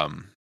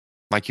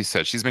 Like you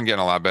said, she's been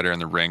getting a lot better in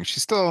the ring.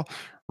 She's still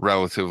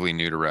relatively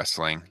new to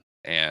wrestling,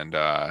 and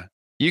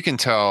you can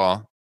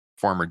tell,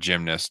 former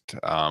gymnast,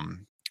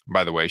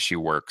 by the way she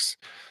works.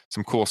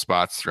 Some cool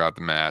spots throughout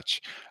the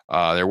match.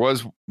 There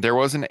was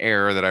an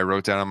error that I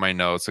wrote down on my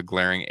notes, a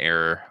glaring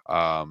error.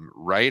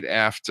 Right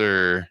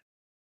after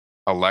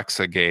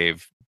Alexa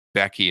gave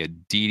Becky a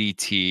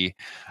DDT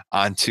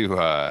onto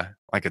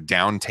like a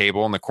down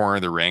table in the corner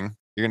of the ring.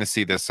 You're going to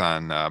see this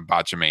on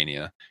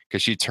Botchamania,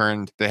 because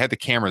they had the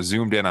camera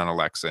zoomed in on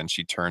Alexa, and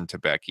she turned to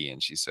Becky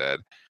and she said,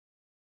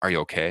 "Are you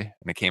okay?"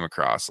 And it came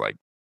across like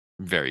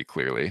very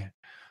clearly.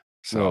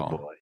 So, oh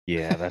boy.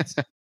 Yeah, that's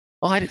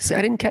I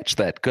didn't catch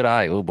that. Good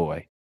eye. Oh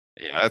boy.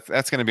 Yeah,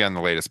 that's going to be on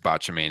the latest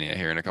Botchamania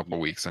here in a couple of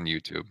weeks on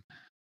YouTube.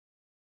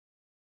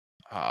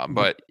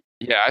 But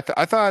yeah,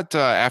 I thought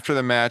after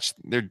the match,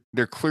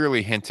 they're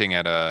clearly hinting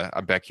at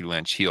a Becky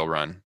Lynch heel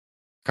run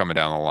coming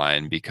down the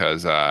line,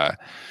 because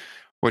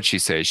what'd she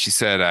say? She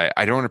said,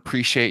 I don't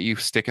appreciate you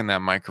sticking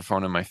that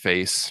microphone in my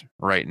face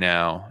right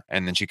now.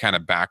 And then she kind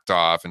of backed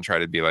off and tried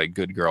to be like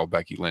good girl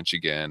Becky Lynch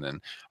again.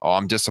 And,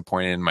 I'm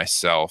disappointed in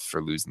myself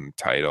for losing the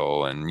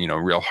title, and,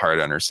 real hard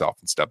on herself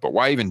and stuff. But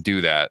why even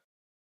do that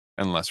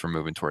unless we're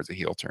moving towards a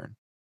heel turn?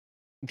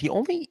 The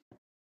only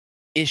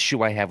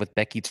issue I have with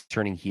Becky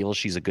turning heel,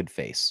 she's a good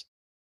face.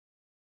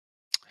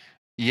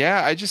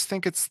 Yeah, I just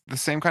think it's the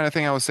same kind of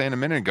thing I was saying a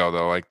minute ago,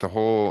 though. Like the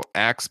whole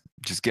act's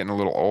just getting a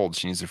little old.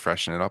 She needs to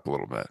freshen it up a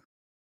little bit.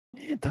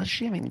 Yeah, does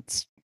she? I mean,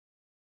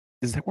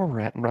 is that where we're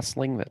at in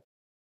wrestling? That,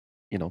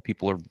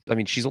 people are, I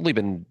mean, she's only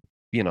been,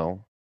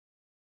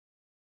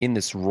 in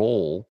this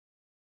role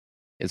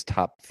as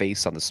top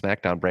face on the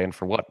SmackDown brand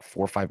for what,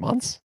 4 or 5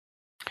 months?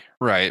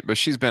 Right, but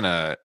she's been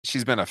a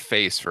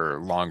face for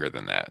longer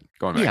than that,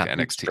 going back Yeah, to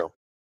that's NXT. true.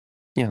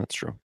 Yeah, that's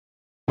true.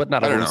 But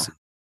not I don't always. know.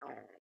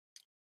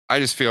 I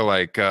just feel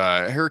like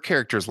her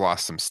character's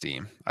lost some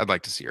steam. I'd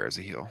like to see her as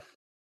a heel.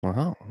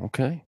 Wow,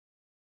 okay.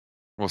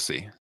 We'll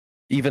see.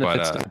 Even But,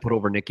 if it's to put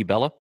over Nikki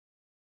Bella?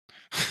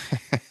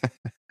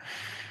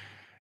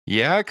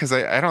 Yeah, because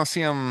I don't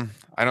see him.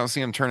 I don't see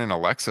him turning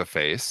Alexa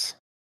face.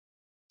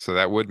 So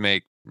that would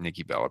make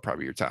Nikki Bella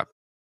probably your top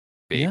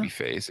baby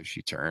face if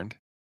she turned.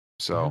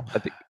 So I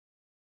think,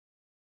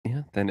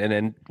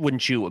 and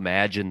wouldn't you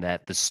imagine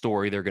that the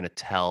story they're going to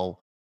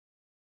tell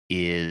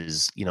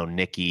is,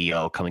 Nikki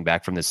coming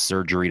back from this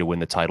surgery to win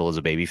the title as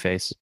a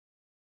babyface?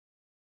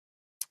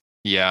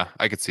 yeah,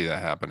 I could see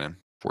that happening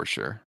for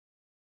sure.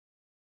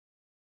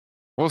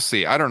 We'll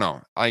see. I don't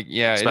know.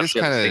 Especially it is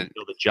kind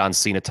of that John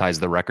Cena ties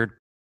the record.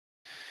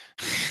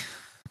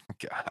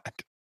 God.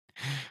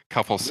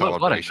 Couple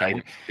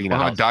celebration. We'll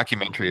have a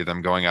documentary of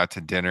them going out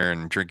to dinner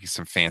and drinking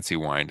some fancy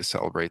wine to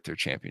celebrate their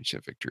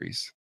championship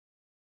victories.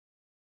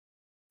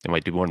 They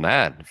might do more than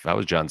that. If I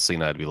was John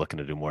Cena, I'd be looking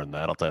to do more than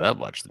that. I'll tell you that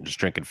much. Than just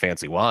drinking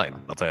fancy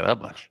wine. I'll tell you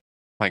that much.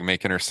 Like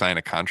making her sign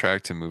a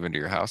contract to move into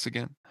your house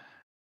again?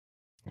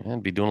 Yeah,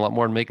 I'd be doing a lot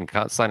more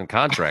than signing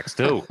contracts,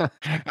 too.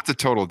 That's a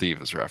Total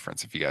Divas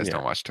reference if you guys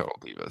don't watch Total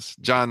Divas.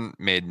 John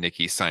made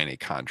Nikki sign a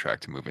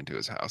contract to move into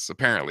his house.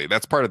 Apparently,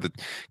 that's part of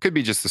could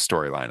be just the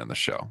storyline on the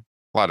show.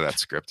 A lot of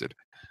that's scripted.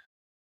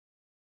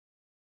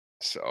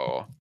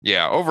 So,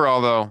 yeah,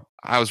 overall, though,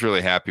 I was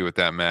really happy with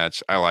that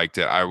match. I liked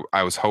it.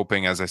 I was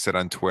hoping, as I said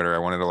on Twitter, I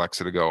wanted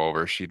Alexa to go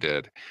over. She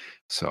did.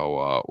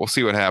 So, we'll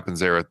see what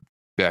happens there with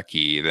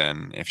Becky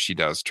then if she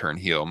does turn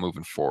heel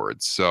moving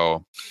forward.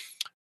 So,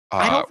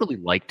 I don't really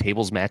like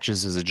tables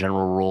matches as a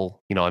general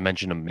rule. I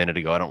mentioned a minute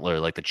ago, I don't really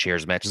like the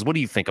chairs matches. What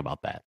do you think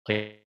about that?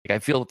 Like, I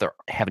feel that there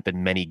haven't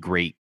been many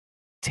great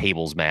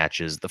tables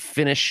matches. The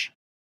finish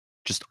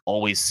just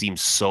always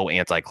seems so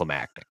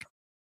anticlimactic.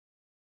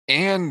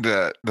 And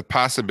the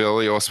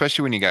possibility,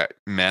 especially when you got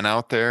men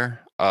out there,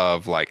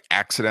 of like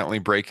accidentally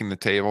breaking the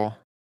table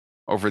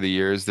over the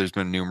years. There's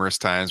been numerous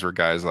times where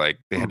guys they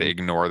had to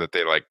ignore that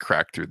they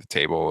cracked through the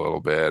table a little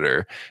bit,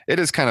 or it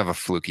is kind of a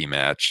fluky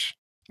match.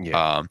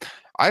 Yeah.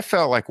 I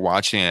felt like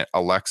watching it,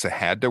 Alexa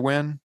had to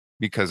win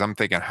because I'm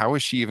thinking, how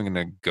is she even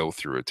going to go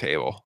through a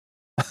table?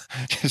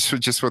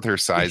 just with her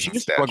size and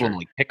stature.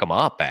 Struggling to pick them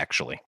up,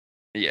 actually.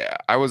 Yeah,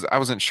 I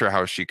wasn't sure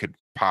how she could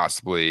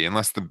possibly,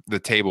 unless the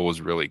table was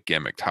really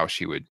gimmicked, how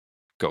she would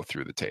go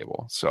through the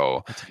table.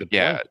 So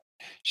yeah,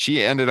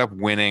 she ended up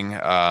winning.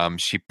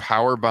 She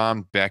power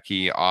bombed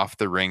Becky off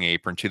the ring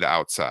apron to the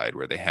outside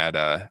where they had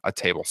a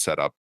table set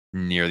up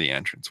near the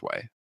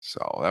entranceway.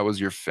 So that was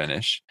your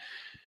finish.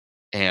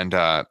 And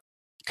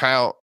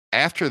Kyle,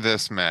 after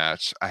this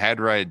match, I had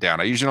to write it down.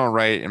 I usually don't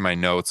write in my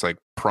notes like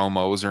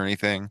promos or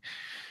anything.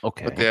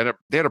 Okay. But they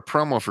had a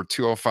promo for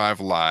 205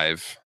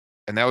 Live.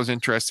 And that was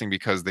interesting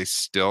because they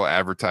still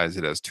advertise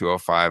it as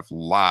 205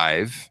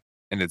 Live.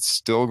 And it's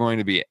still going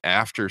to be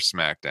after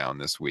SmackDown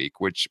this week,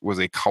 which was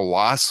a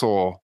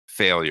colossal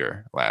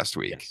failure last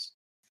week.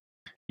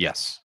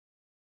 Yes.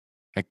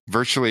 Like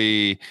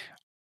virtually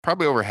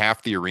probably over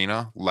half the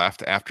arena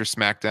left after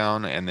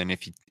SmackDown. And then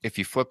if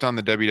you flipped on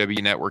the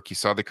WWE network, you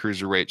saw the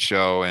Cruiserweight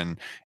show and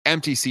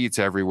empty seats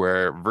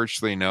everywhere,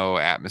 virtually no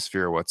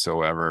atmosphere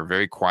whatsoever,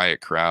 very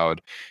quiet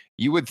crowd.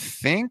 You would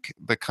think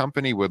the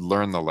company would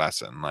learn the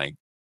lesson. Like,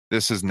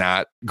 this is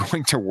not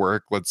going to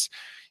work. Let's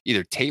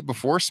either tape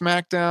before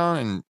SmackDown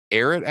and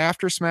air it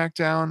after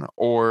SmackDown,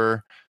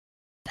 or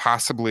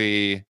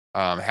possibly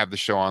have the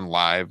show on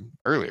live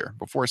earlier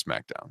before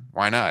SmackDown.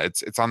 Why not?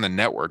 It's on the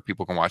network.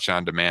 People can watch it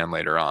on demand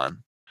later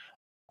on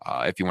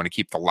if you want to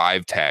keep the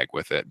live tag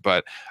with it.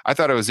 But I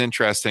thought it was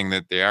interesting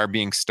that they are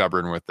being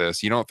stubborn with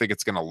this. You don't think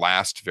it's going to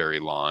last very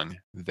long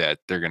that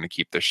they're going to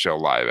keep the show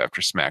live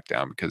after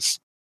SmackDown, because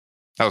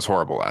that was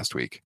horrible last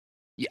week.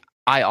 Yeah,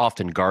 I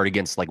often guard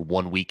against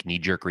 1 week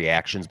knee-jerk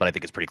reactions, but I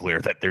think it's pretty clear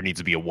that there needs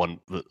to be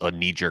a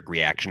knee-jerk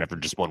reaction after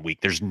just 1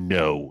 week. There's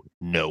no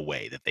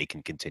way that they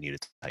can continue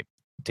to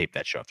tape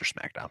that show after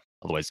SmackDown.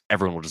 Otherwise,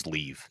 everyone will just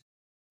leave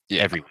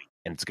every week,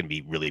 and it's going to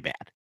be really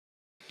bad.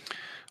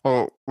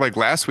 Well, like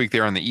last week, they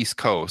were on the East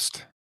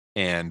Coast,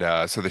 and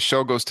so the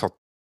show goes till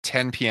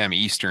 10 p.m.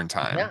 Eastern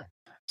time. Yeah.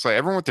 So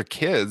everyone with their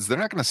kids, they're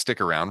not going to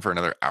stick around for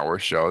another hour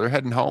show. They're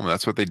heading home.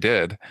 That's what they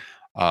did.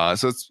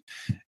 So it's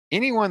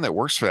anyone that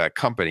works for that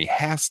company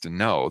has to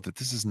know that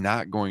this is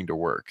not going to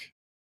work.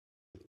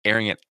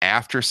 Airing it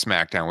after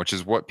SmackDown, which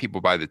is what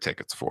people buy the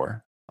tickets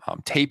for,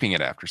 taping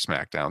it after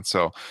SmackDown.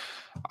 So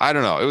I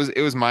don't know.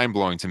 It was mind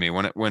blowing to me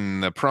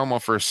when the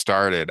promo first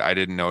started. I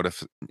didn't know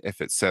if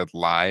it said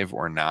live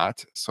or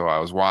not. So I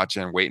was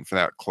waiting for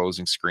that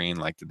closing screen.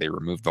 Like, did they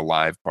remove the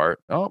live part?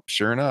 Oh,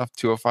 sure enough,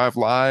 205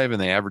 Live,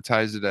 and they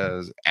advertised it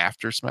as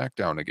after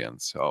SmackDown again.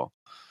 So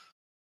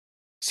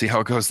see how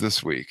it goes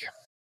this week.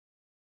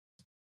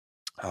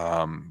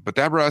 But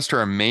that brought us to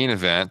our main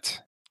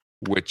event,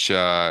 which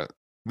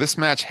this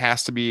match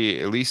has to be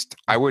at least,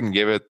 I wouldn't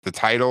give it the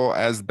title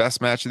as the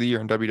best match of the year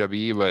in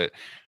WWE, but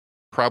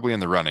probably in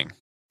the running.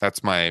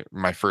 That's my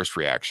first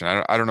reaction.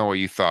 I don't know what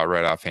you thought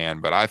right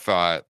offhand, but I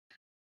thought,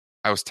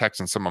 I was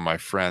texting some of my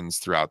friends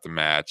throughout the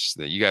match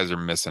that you guys are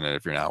missing it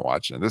if you're not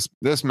watching it.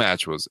 This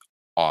match was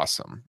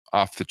awesome,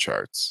 off the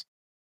charts.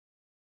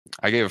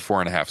 I gave it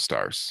 4.5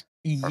 stars.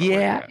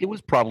 Yeah, it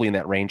was probably in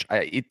that range.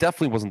 It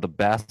definitely wasn't the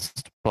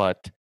best,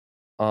 but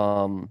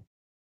it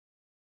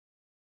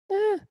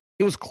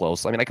was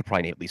close. I mean, I could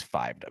probably name at least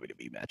 5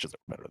 WWE matches that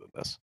were better than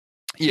this.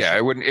 Yeah,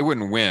 it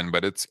wouldn't win,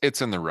 but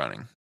it's in the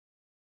running.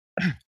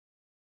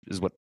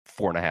 Is what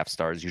 4.5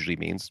 stars usually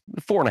means.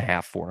 4.5,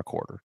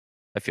 4.25.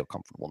 I feel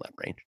comfortable in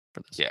that range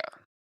for this. Yeah.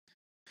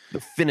 The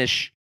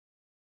finish,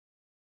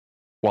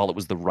 while it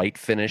was the right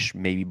finish,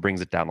 maybe brings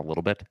it down a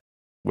little bit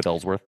with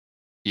Ellsworth.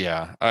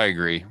 Yeah, I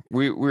agree.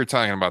 We were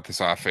talking about this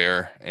off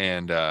air,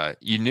 and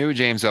you knew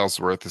James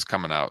Ellsworth is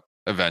coming out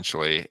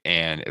eventually,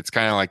 and it's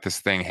kind of like this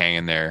thing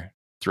hanging there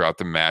throughout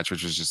the match,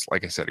 which was just,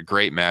 like I said, a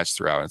great match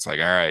throughout. It's like,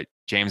 all right,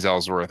 James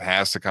Ellsworth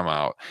has to come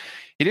out.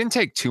 He didn't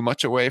take too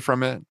much away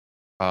from it.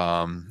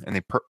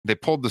 And they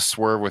pulled the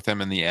swerve with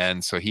him in the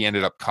end, so he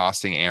ended up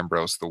costing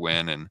Ambrose the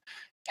win and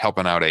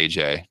helping out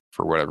AJ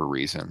for whatever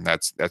reason.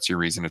 That's your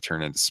reason to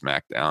turn into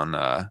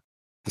SmackDown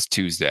this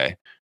Tuesday.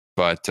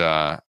 But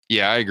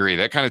yeah, I agree.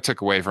 That kind of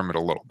took away from it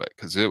a little bit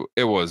because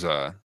it was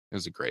a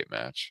great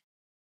match.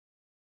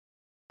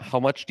 How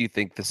much do you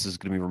think this is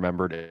going to be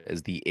remembered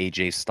as the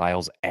AJ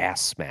Styles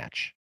ass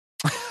match?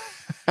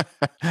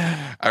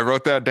 I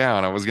wrote that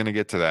down. I was going to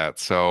get to that.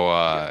 So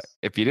Yes.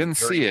 if you didn't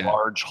see it,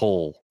 large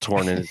hole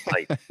torn in his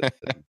tights.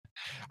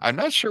 I'm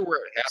not sure where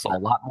it Saw a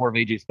happened. lot more of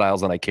AJ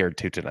Styles than I cared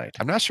to tonight.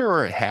 I'm not sure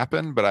where it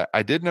happened, but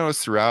I did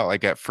notice throughout.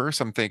 Like at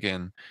first, I'm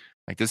thinking,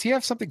 like, does he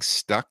have something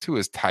stuck to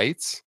his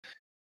tights?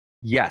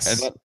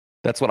 Yes, And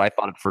that's what I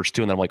thought at first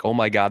too, and then I'm like, oh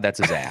my god, that's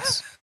his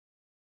ass.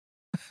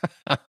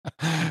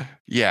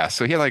 yeah,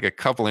 so he had like a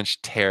couple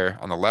inch tear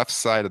on the left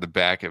side of the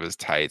back of his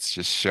tights,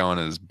 just showing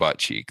his butt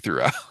cheek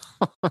throughout.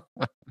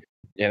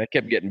 Yeah, it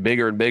kept getting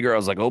bigger and bigger. I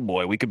was like, oh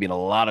boy, we could be in a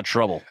lot of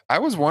trouble. I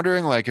was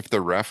wondering, like, if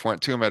the ref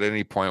went to him at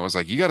any point, was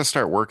like, you got to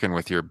start working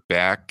with your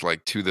back,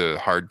 like, to the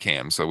hard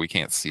cam, so we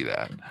can't see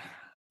that.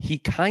 He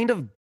kind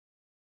of,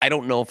 I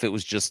don't know if it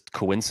was just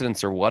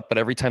coincidence or what, but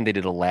every time they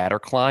did a ladder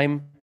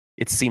climb,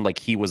 it seemed like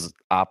he was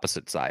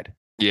opposite side.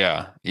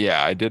 Yeah,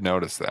 I did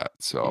notice that.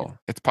 So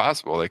it's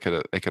possible they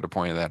could have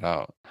pointed that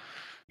out.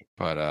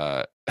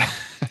 But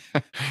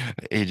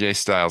AJ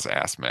Styles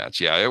ass match.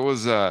 Yeah, it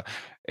was a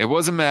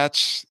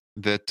match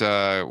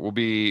that we'll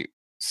be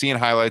seeing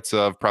highlights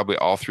of probably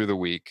all through the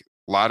week.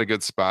 A lot of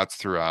good spots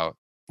throughout.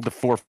 The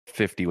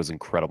 450 was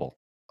incredible.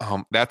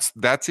 That's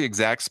the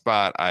exact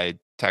spot I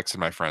texted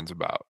my friends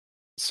about.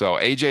 So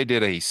AJ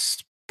did a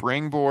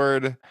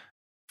springboard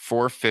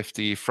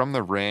 450 from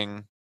the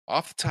ring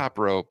off the top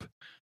rope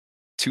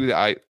to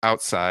the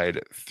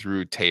outside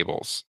through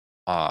tables,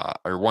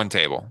 or one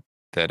table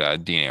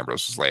that Dean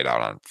Ambrose was laid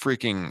out on.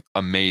 Freaking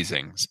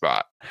amazing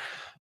spot.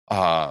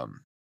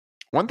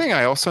 One thing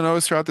I also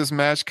noticed throughout this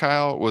match,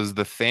 Kyle, was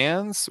the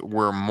fans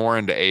were more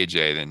into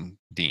AJ than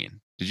Dean.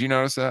 Did you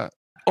notice that?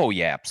 Oh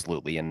yeah,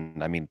 absolutely.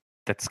 And I mean,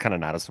 that's kind of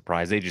not a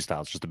surprise. AJ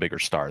Styles is just a bigger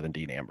star than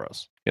Dean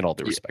Ambrose, in all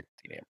due respect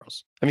to Dean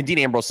Ambrose. I mean, Dean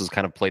Ambrose has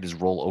kind of played his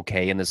role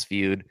okay in this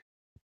feud,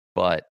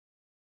 but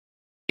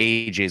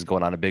AJ's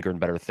going on to bigger and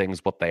better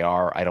things. What they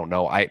are, I don't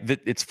know.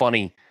 It's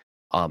funny.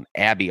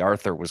 Abby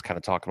Arthur was kind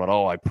of talking about,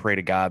 oh, I pray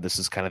to God this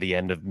is kind of the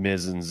end of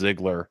Miz and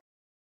Ziggler.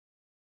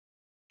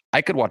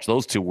 I could watch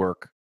those two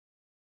work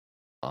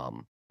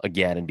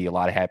again and be a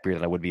lot happier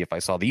than I would be if I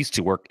saw these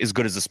two work as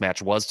good as this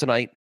match was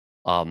tonight.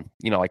 I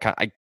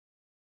kind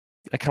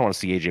of want to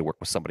see AJ work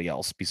with somebody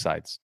else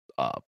besides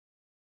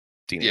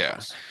Dean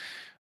Ambrose.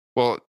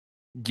 Well,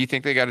 do you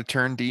think they got to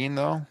turn Dean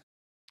though?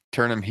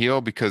 Turn him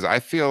heel? Because I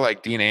feel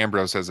like Dean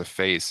Ambrose as a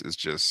face is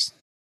just,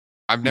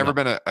 I've never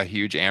been a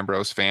huge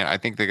Ambrose fan. I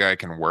think the guy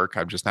can work.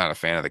 I'm just not a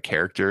fan of the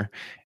character.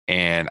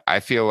 And I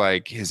feel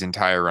like his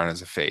entire run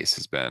as a face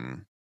has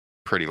been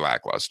pretty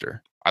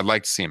lackluster. I'd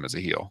like to see him as a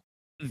heel.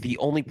 The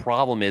only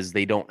problem is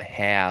they don't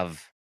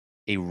have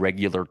a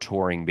regular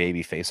touring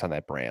babyface on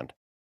that brand.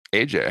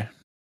 AJ.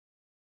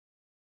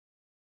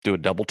 Do a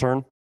double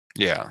turn?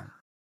 Yeah.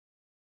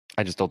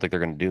 I just don't think they're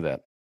going to do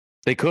that.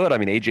 They could. I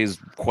mean, AJ's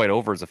quite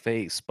over as a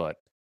face, but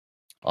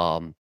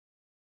I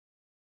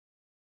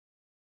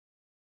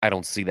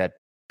don't see that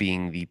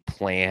being the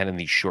plan in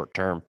the short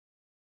term.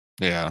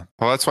 Yeah.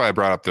 Well, that's why I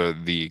brought up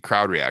the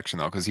crowd reaction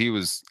though, because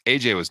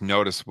AJ was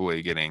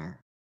noticeably getting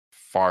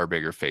far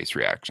bigger face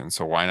reaction.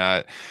 So why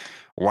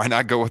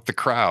not go with the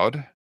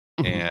crowd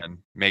and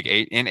make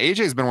and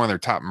AJ's been one of their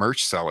top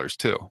merch sellers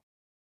too.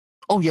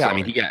 Oh yeah, so,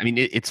 I mean,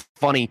 it's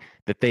funny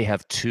that they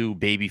have two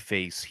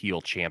babyface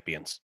heel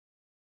champions.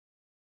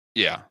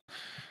 Yeah,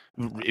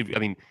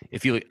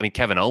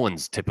 Kevin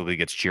Owens typically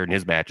gets cheered in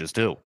his matches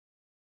too,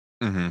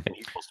 and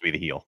he's supposed to be the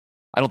heel.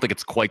 I don't think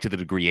it's quite to the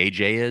degree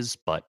AJ is,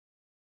 but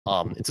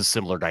it's a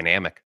similar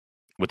dynamic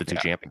with the two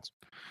champions.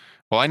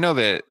 Well, I know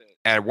that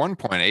at one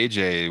point,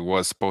 AJ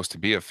was supposed to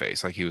be a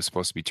face, like he was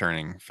supposed to be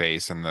turning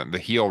face, and the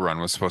heel run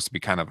was supposed to be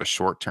kind of a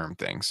short term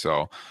thing.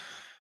 So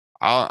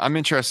I'm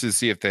interested to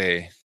see if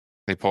they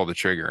pull the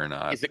trigger or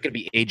not. Is it going to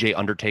be AJ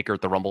Undertaker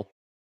at the Rumble?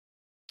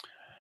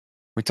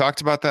 We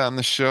talked about that on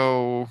the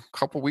show a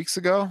couple weeks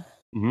ago,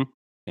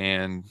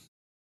 and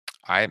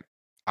I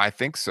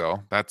think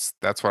so. That's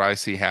what I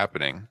see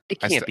happening. It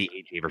can't be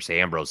AJ versus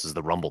Ambrose as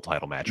the Rumble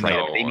title match, right?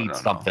 No, I mean, they need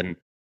something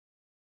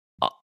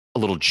a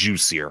little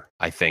juicier,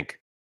 I think.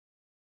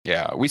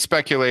 Yeah, we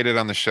speculated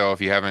on the show. If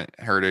you haven't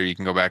heard it, you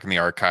can go back in the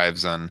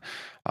archives on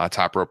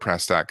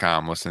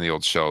topropepress.com, listen to the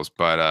old shows.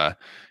 But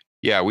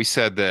yeah, we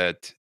said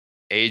that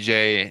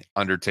AJ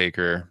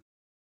Undertaker,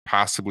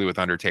 possibly with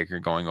Undertaker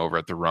going over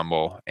at the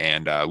Rumble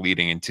and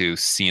leading into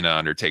Cena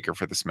Undertaker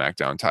for the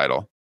SmackDown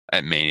title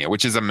at Mania,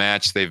 which is a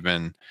match they've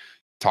been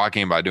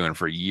talking about doing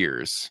for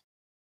years.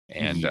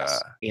 And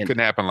couldn't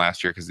happen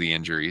last year because of the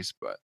injuries.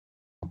 But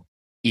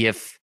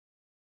if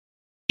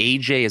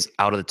AJ is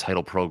out of the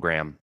title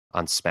program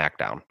on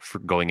SmackDown for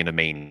going into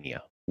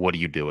Mania, what do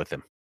you do with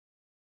him?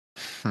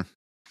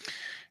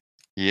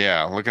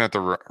 Yeah, looking at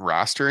the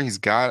roster, he's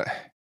got.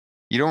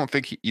 You don't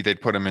think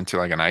they'd put him into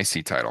like an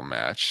IC title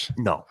match?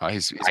 No,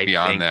 he's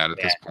beyond that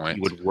at this point.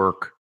 He would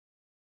work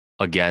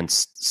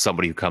against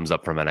somebody who comes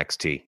up from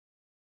NXT.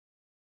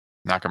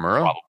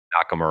 Nakamura. Probably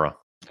Nakamura.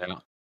 Yeah.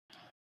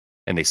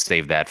 And they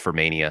save that for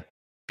Mania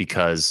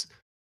because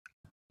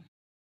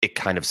it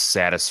kind of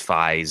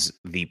satisfies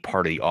the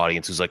part of the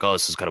audience who's like, oh,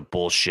 this is kind of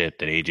bullshit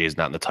that AJ is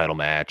not in the title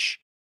match.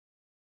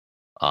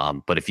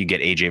 But if you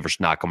get AJ versus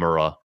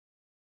Nakamura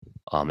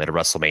at a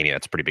WrestleMania,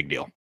 that's a pretty big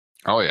deal.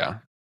 Oh, yeah.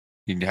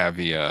 You'd have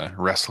the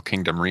Wrestle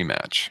Kingdom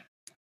rematch.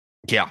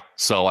 Yeah.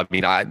 So, I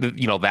mean,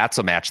 that's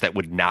a match that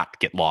would not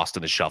get lost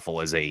in the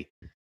shuffle as a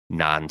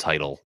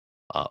non-title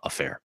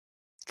affair,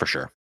 for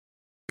sure.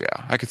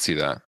 Yeah, I could see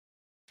that.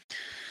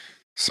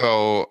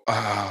 So,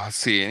 let's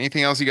see.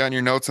 Anything else you got in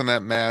your notes on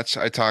that match?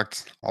 I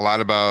talked a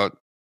lot about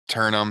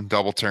Turnham,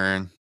 double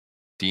turn.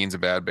 Dean's a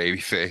bad baby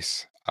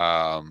face.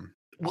 Well,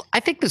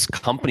 I think this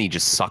company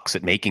just sucks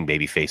at making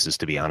baby faces,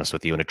 to be honest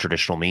with you, in a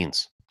traditional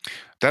means.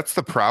 That's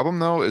the problem,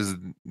 though, is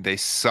they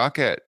suck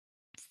at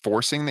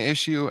forcing the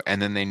issue,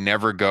 and then they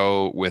never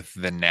go with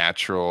the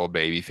natural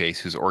baby face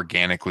who's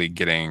organically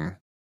getting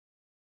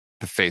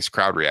the face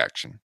crowd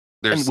reaction.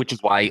 Which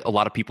is why a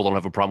lot of people don't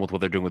have a problem with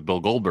what they're doing with Bill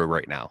Goldberg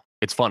right now.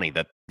 It's funny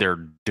that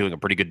they're doing a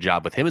pretty good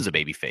job with him as a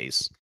baby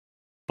face,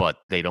 but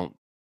they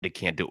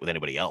can't do it with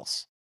anybody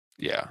else.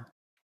 Yeah.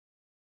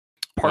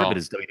 Part of it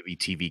is WWE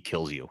TV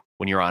kills you.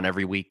 When you're on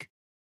every week,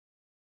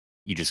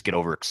 you just get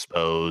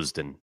overexposed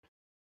and,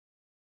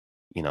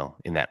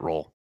 in that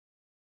role.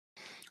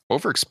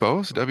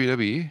 Overexposed,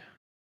 WWE?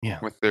 Yeah.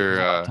 With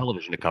their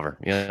television to cover.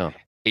 Yeah.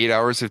 8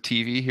 hours of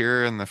TV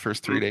here in the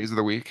first 3 days of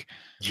the week.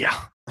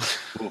 Yeah.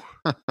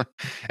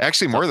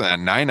 Actually, more than that,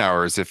 9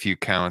 hours if you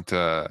count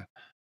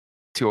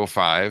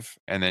 205,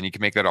 and then you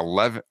can make that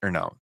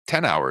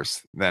 10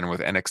 hours then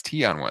with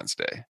NXT on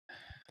Wednesday.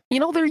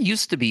 There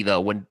used to be, though,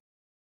 when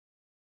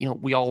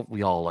we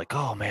all like,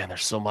 oh man,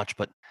 there's so much,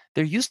 but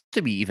there used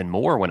to be even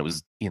more when it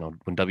was,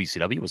 when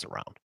WCW was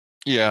around.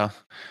 Yeah.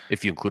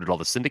 If you included all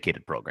the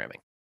syndicated programming.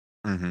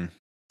 Mm-hmm.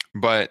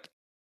 But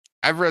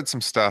I've read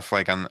some stuff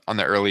like on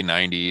the early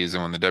 90s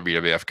and when the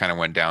WWF kind of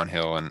went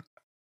downhill, and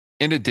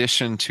in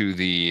addition to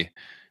the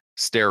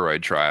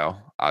steroid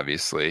trial,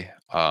 obviously,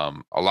 a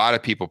lot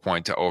of people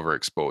point to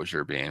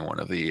overexposure being one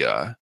of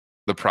the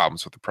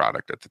problems with the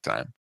product at the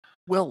time.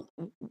 Well,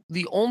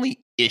 the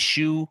only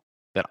issue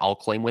that I'll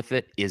claim with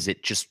it is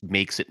it just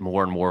makes it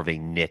more and more of a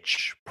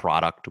niche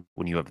product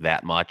when you have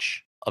that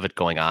much of it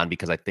going on,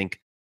 because I think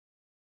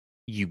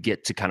you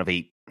get to kind of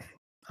I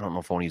don't know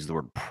if I want to use the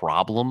word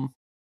problem,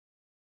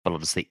 but I'll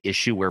just say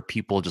issue, where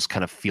people just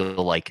kind of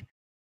feel like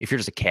if you're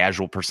just a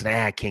casual person,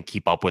 I can't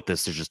keep up with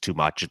this. There's just too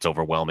much. It's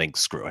overwhelming.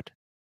 Screw it.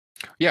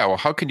 Yeah. Well,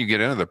 how can you get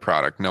into the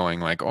product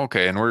knowing like,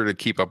 okay, in order to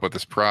keep up with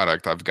this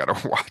product, I've got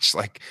to watch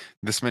like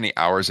this many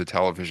hours of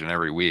television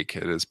every week.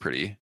 It's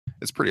pretty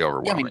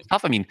overwhelming. Yeah,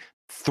 I mean,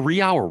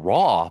 3-hour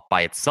Raw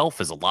by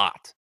itself is a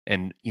lot.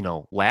 And,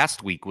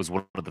 last week was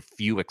one of the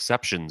few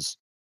exceptions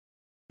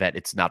that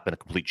it's not been a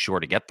complete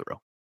chore to get through.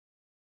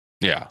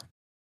 Yeah.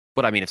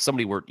 But I mean, if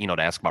somebody were, to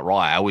ask about Raw,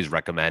 I always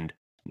recommend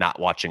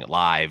not watching it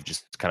live,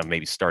 just kind of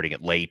maybe starting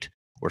it late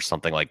or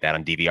something like that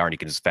on DVR, and you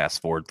can just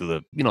fast forward through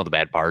the, the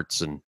bad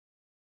parts and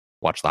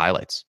watch the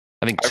highlights.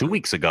 I think 2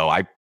 weeks ago,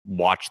 I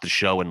watched the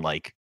show in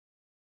like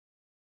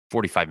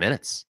 45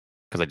 minutes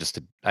because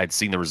I'd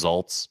seen the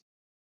results.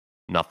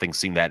 Nothing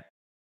seemed that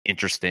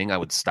interesting. I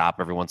would stop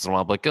every once in a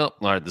while, like, oh,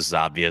 all right, this is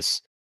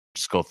obvious.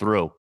 Just go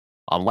through.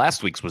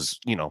 Last week's was,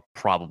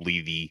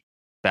 probably the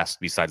best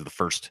besides the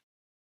first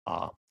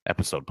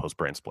episode post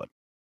brand split.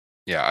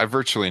 Yeah, I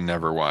virtually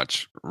never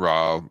watch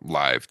Raw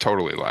live,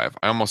 totally live.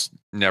 I almost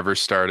never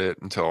start it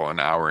until an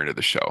hour into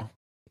the show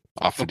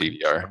off the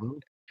DVR.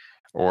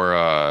 Or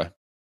I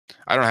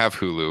don't have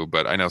Hulu,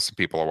 but I know some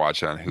people will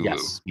watch it on Hulu.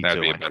 Yes,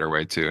 that'd be a better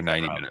way too,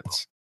 90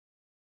 minutes.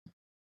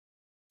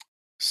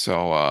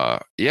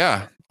 So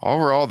yeah,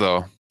 overall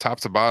though,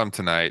 top to bottom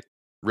tonight,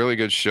 really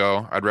good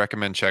show. I'd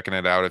recommend checking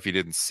it out if you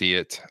didn't see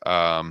it.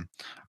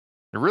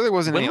 There really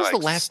wasn't When any was the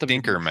like last WWE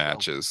stinker show?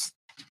 matches.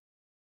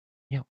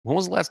 Yeah. When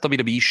was the last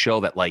WWE show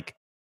that like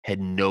had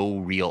no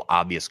real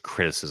obvious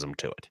criticism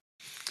to it?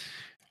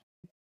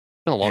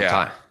 It's been a long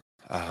time.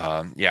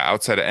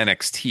 Outside of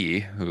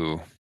NXT,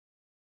 who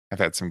have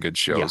had some good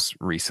shows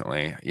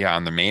recently. Yeah,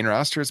 on the main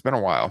roster, it's been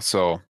a while.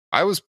 So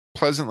I was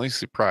pleasantly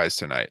surprised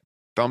tonight.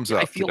 Thumbs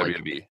up to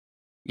WWE.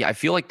 I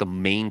feel like the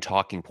main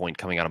talking point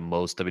coming out of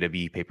most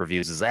WWE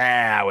pay-per-views is,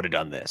 I would have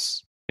done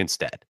this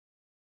instead.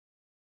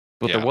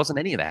 But there wasn't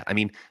any of that. I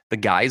mean, the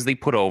guys they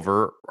put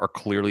over are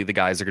clearly the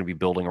guys they're going to be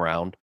building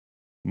around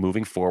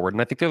moving forward.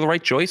 And I think they're the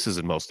right choices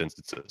in most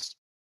instances.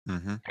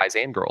 Mm-hmm. Guys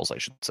and girls, I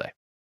should say.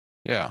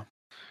 Yeah.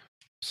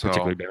 So,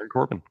 particularly Baron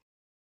Corbin.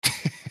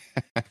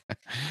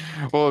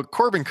 Well,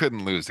 Corbin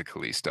couldn't lose to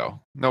Kalisto.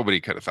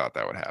 Nobody could have thought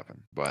that would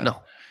happen. But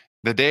no.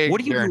 The day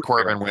Baron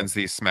Corbin wins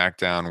the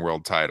SmackDown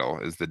World title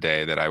is the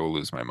day that I will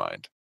lose my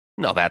mind.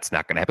 No, that's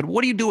not going to happen.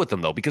 What do you do with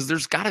him, though? Because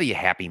there's got to be a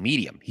happy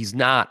medium. He's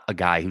not a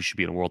guy who should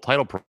be in a world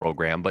title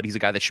program, but he's a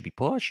guy that should be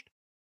pushed.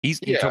 You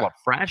talk about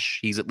fresh.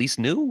 He's at least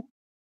new.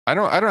 I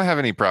don't have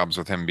any problems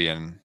with him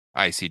being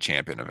IC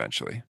champion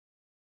eventually.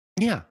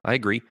 Yeah, I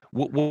agree.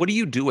 What do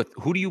you do with,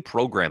 who do you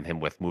program him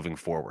with moving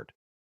forward?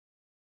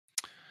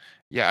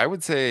 Yeah, I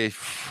would say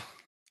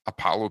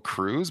Apollo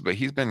Crews, but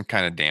he's been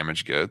kind of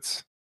damaged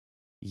goods.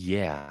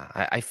 Yeah,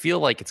 I feel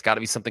like it's got to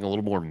be something a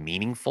little more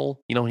meaningful.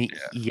 You know, he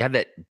had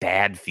that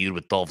bad feud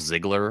with Dolph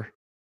Ziggler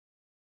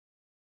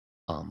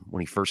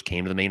when he first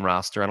came to the main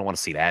roster. I don't want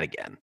to see that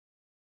again.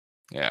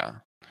 Yeah.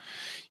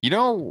 You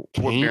know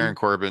what Baron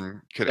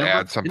Corbin could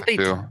add something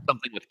to?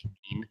 Something with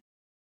Kane.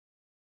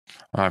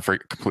 I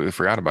completely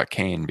forgot about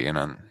Kane being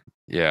on.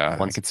 Yeah,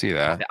 I could see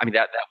that. I mean,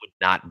 that would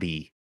not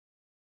be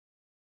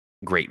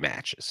great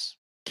matches.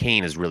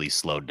 Kane is really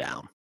slowed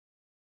down.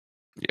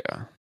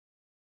 Yeah.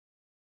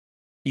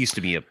 He used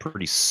to be a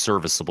pretty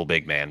serviceable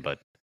big man, but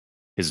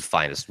his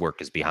finest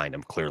work is behind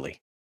him,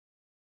 clearly.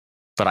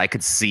 But I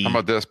could see... How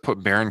about this?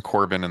 Put Baron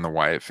Corbin in the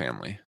Wyatt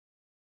family.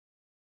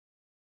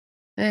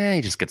 He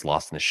just gets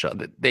lost in the show.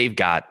 They've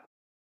got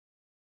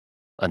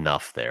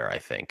enough there, I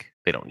think.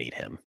 They don't need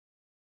him.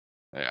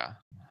 Yeah.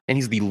 And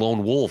he's the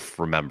lone wolf,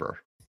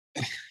 remember?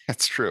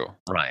 That's true.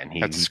 Ryan. He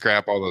had to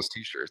scrap all those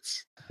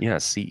T-shirts.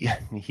 Yes,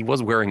 he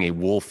was wearing a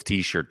wolf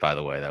T-shirt, by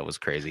the way. That was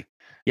crazy.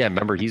 Yeah,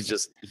 remember,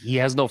 he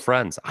has no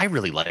friends. I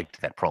really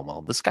liked that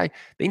promo. This guy,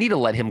 they need to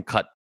let him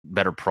cut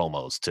better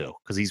promos too,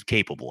 because he's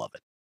capable of it.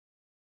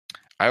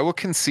 I will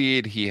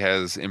concede he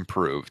has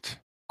improved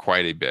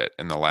quite a bit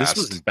in the last.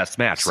 This was his best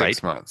match,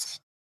 6 months.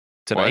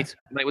 Tonight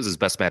was his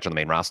best match on the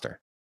main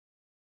roster.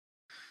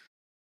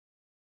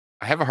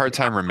 I have a hard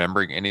time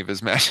remembering any of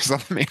his matches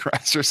on the main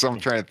roster, so I'm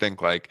trying to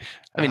think like.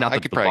 I mean, not I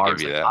could probably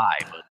give you that. High,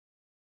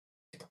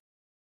 but...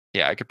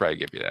 Yeah, I could probably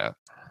give you that.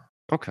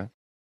 Okay.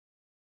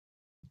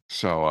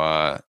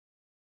 So,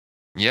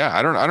 yeah,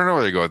 I don't know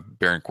where to go with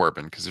Baron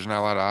Corbin because there's not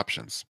a lot of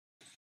options.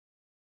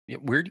 Yeah,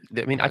 weird.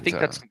 I mean, I think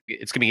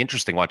it's gonna be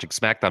interesting watching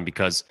SmackDown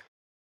because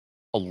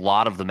a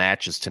lot of the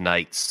matches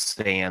tonight,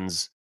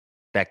 Sans,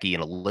 Becky,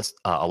 and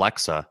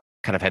Alexa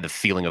kind of had the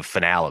feeling of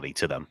finality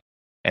to them,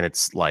 and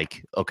it's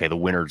like, okay, the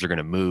winners are going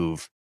to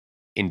move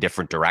in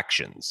different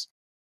directions.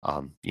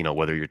 You know,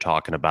 whether you're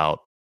talking about,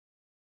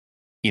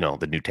 you know,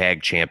 the new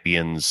tag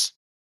champions,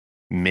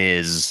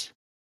 Miz,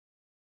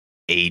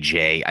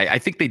 AJ. I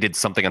think they did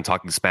something on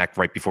Talking Smack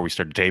right before we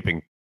started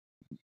taping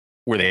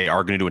where they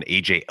are going to do an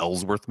AJ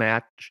Ellsworth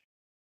match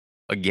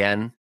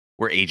again,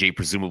 where AJ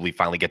presumably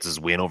finally gets his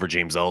win over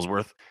James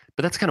Ellsworth.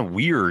 But that's kind of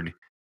weird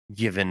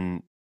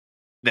given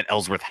that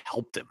Ellsworth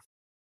helped him.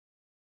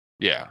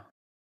 Yeah.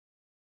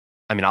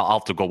 I mean, I'll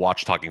have to go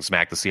watch Talking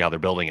Smack to see how they're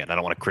building it. I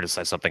don't want to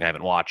criticize something I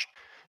haven't watched.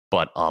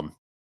 But,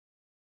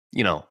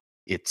 you know,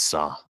 it's...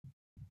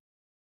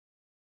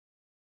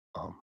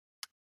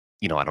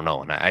 you know, I don't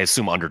know. And I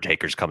assume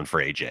Undertaker's coming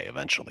for AJ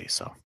eventually.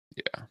 So,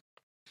 yeah.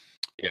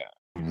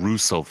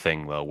 Russo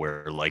thing, though,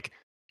 where like,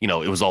 you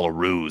know, it was all a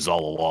ruse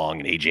all along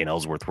and AJ and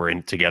Ellsworth were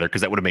in together because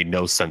that would have made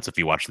no sense if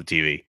you watched the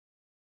TV.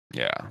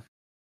 Yeah.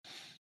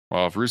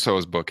 Well, if Russo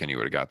was booking, you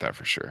would have got that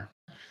for sure.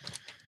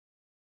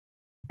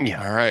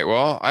 Yeah. All right.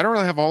 Well, I don't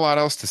really have a whole lot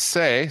else to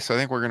say. So I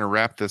think we're going to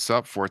wrap this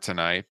up for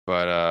tonight.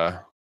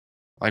 But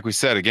like we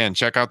said, again,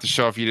 check out the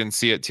show if you didn't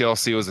see it.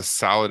 TLC was a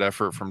solid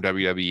effort from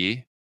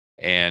WWE.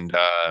 And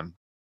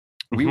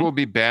we will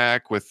be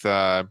back with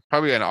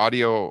probably an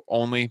audio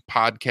only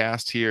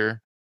podcast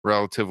here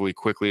relatively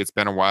quickly. It's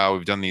been a while.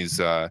 We've done these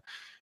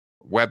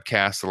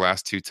webcasts the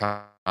last 2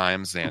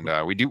 times,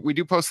 and we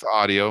do post the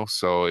audio.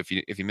 So if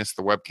you missed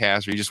the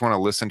webcast or you just want to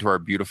listen to our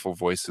beautiful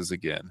voices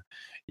again,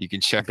 you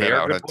can check that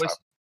out.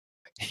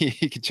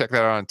 You can check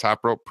that out on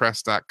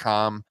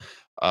topropepress.com.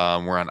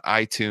 We're on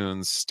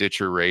iTunes,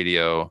 Stitcher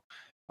Radio.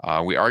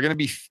 We are going to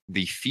be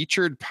the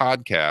featured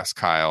podcast,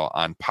 Kyle,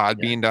 on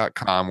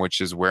podbean.com,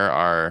 which is where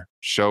our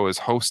show is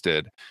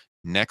hosted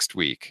next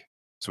week.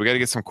 So we got to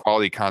get some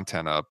quality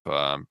content up.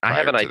 I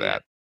have an idea.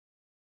 That.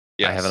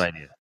 Yes. I have an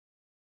idea.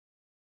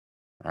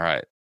 All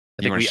right.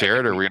 You want to share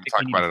it or we're going to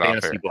talk about it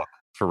off air?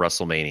 for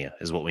WrestleMania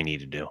is what we need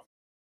to do.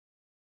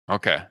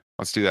 Okay,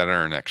 let's do that on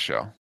our next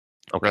show.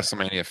 Okay.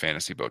 WrestleMania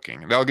fantasy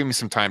booking. That'll give me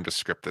some time to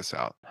script this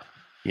out.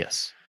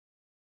 Yes.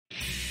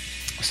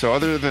 So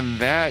other than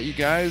that, you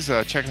guys,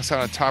 check us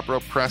out on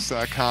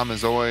topropepress.com.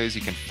 As always,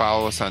 you can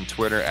follow us on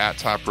Twitter at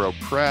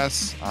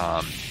topropepress.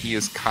 He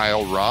is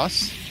Kyle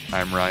Ross.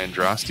 I'm Ryan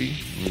Drosty.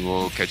 We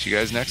will catch you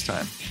guys next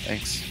time.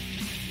 Thanks.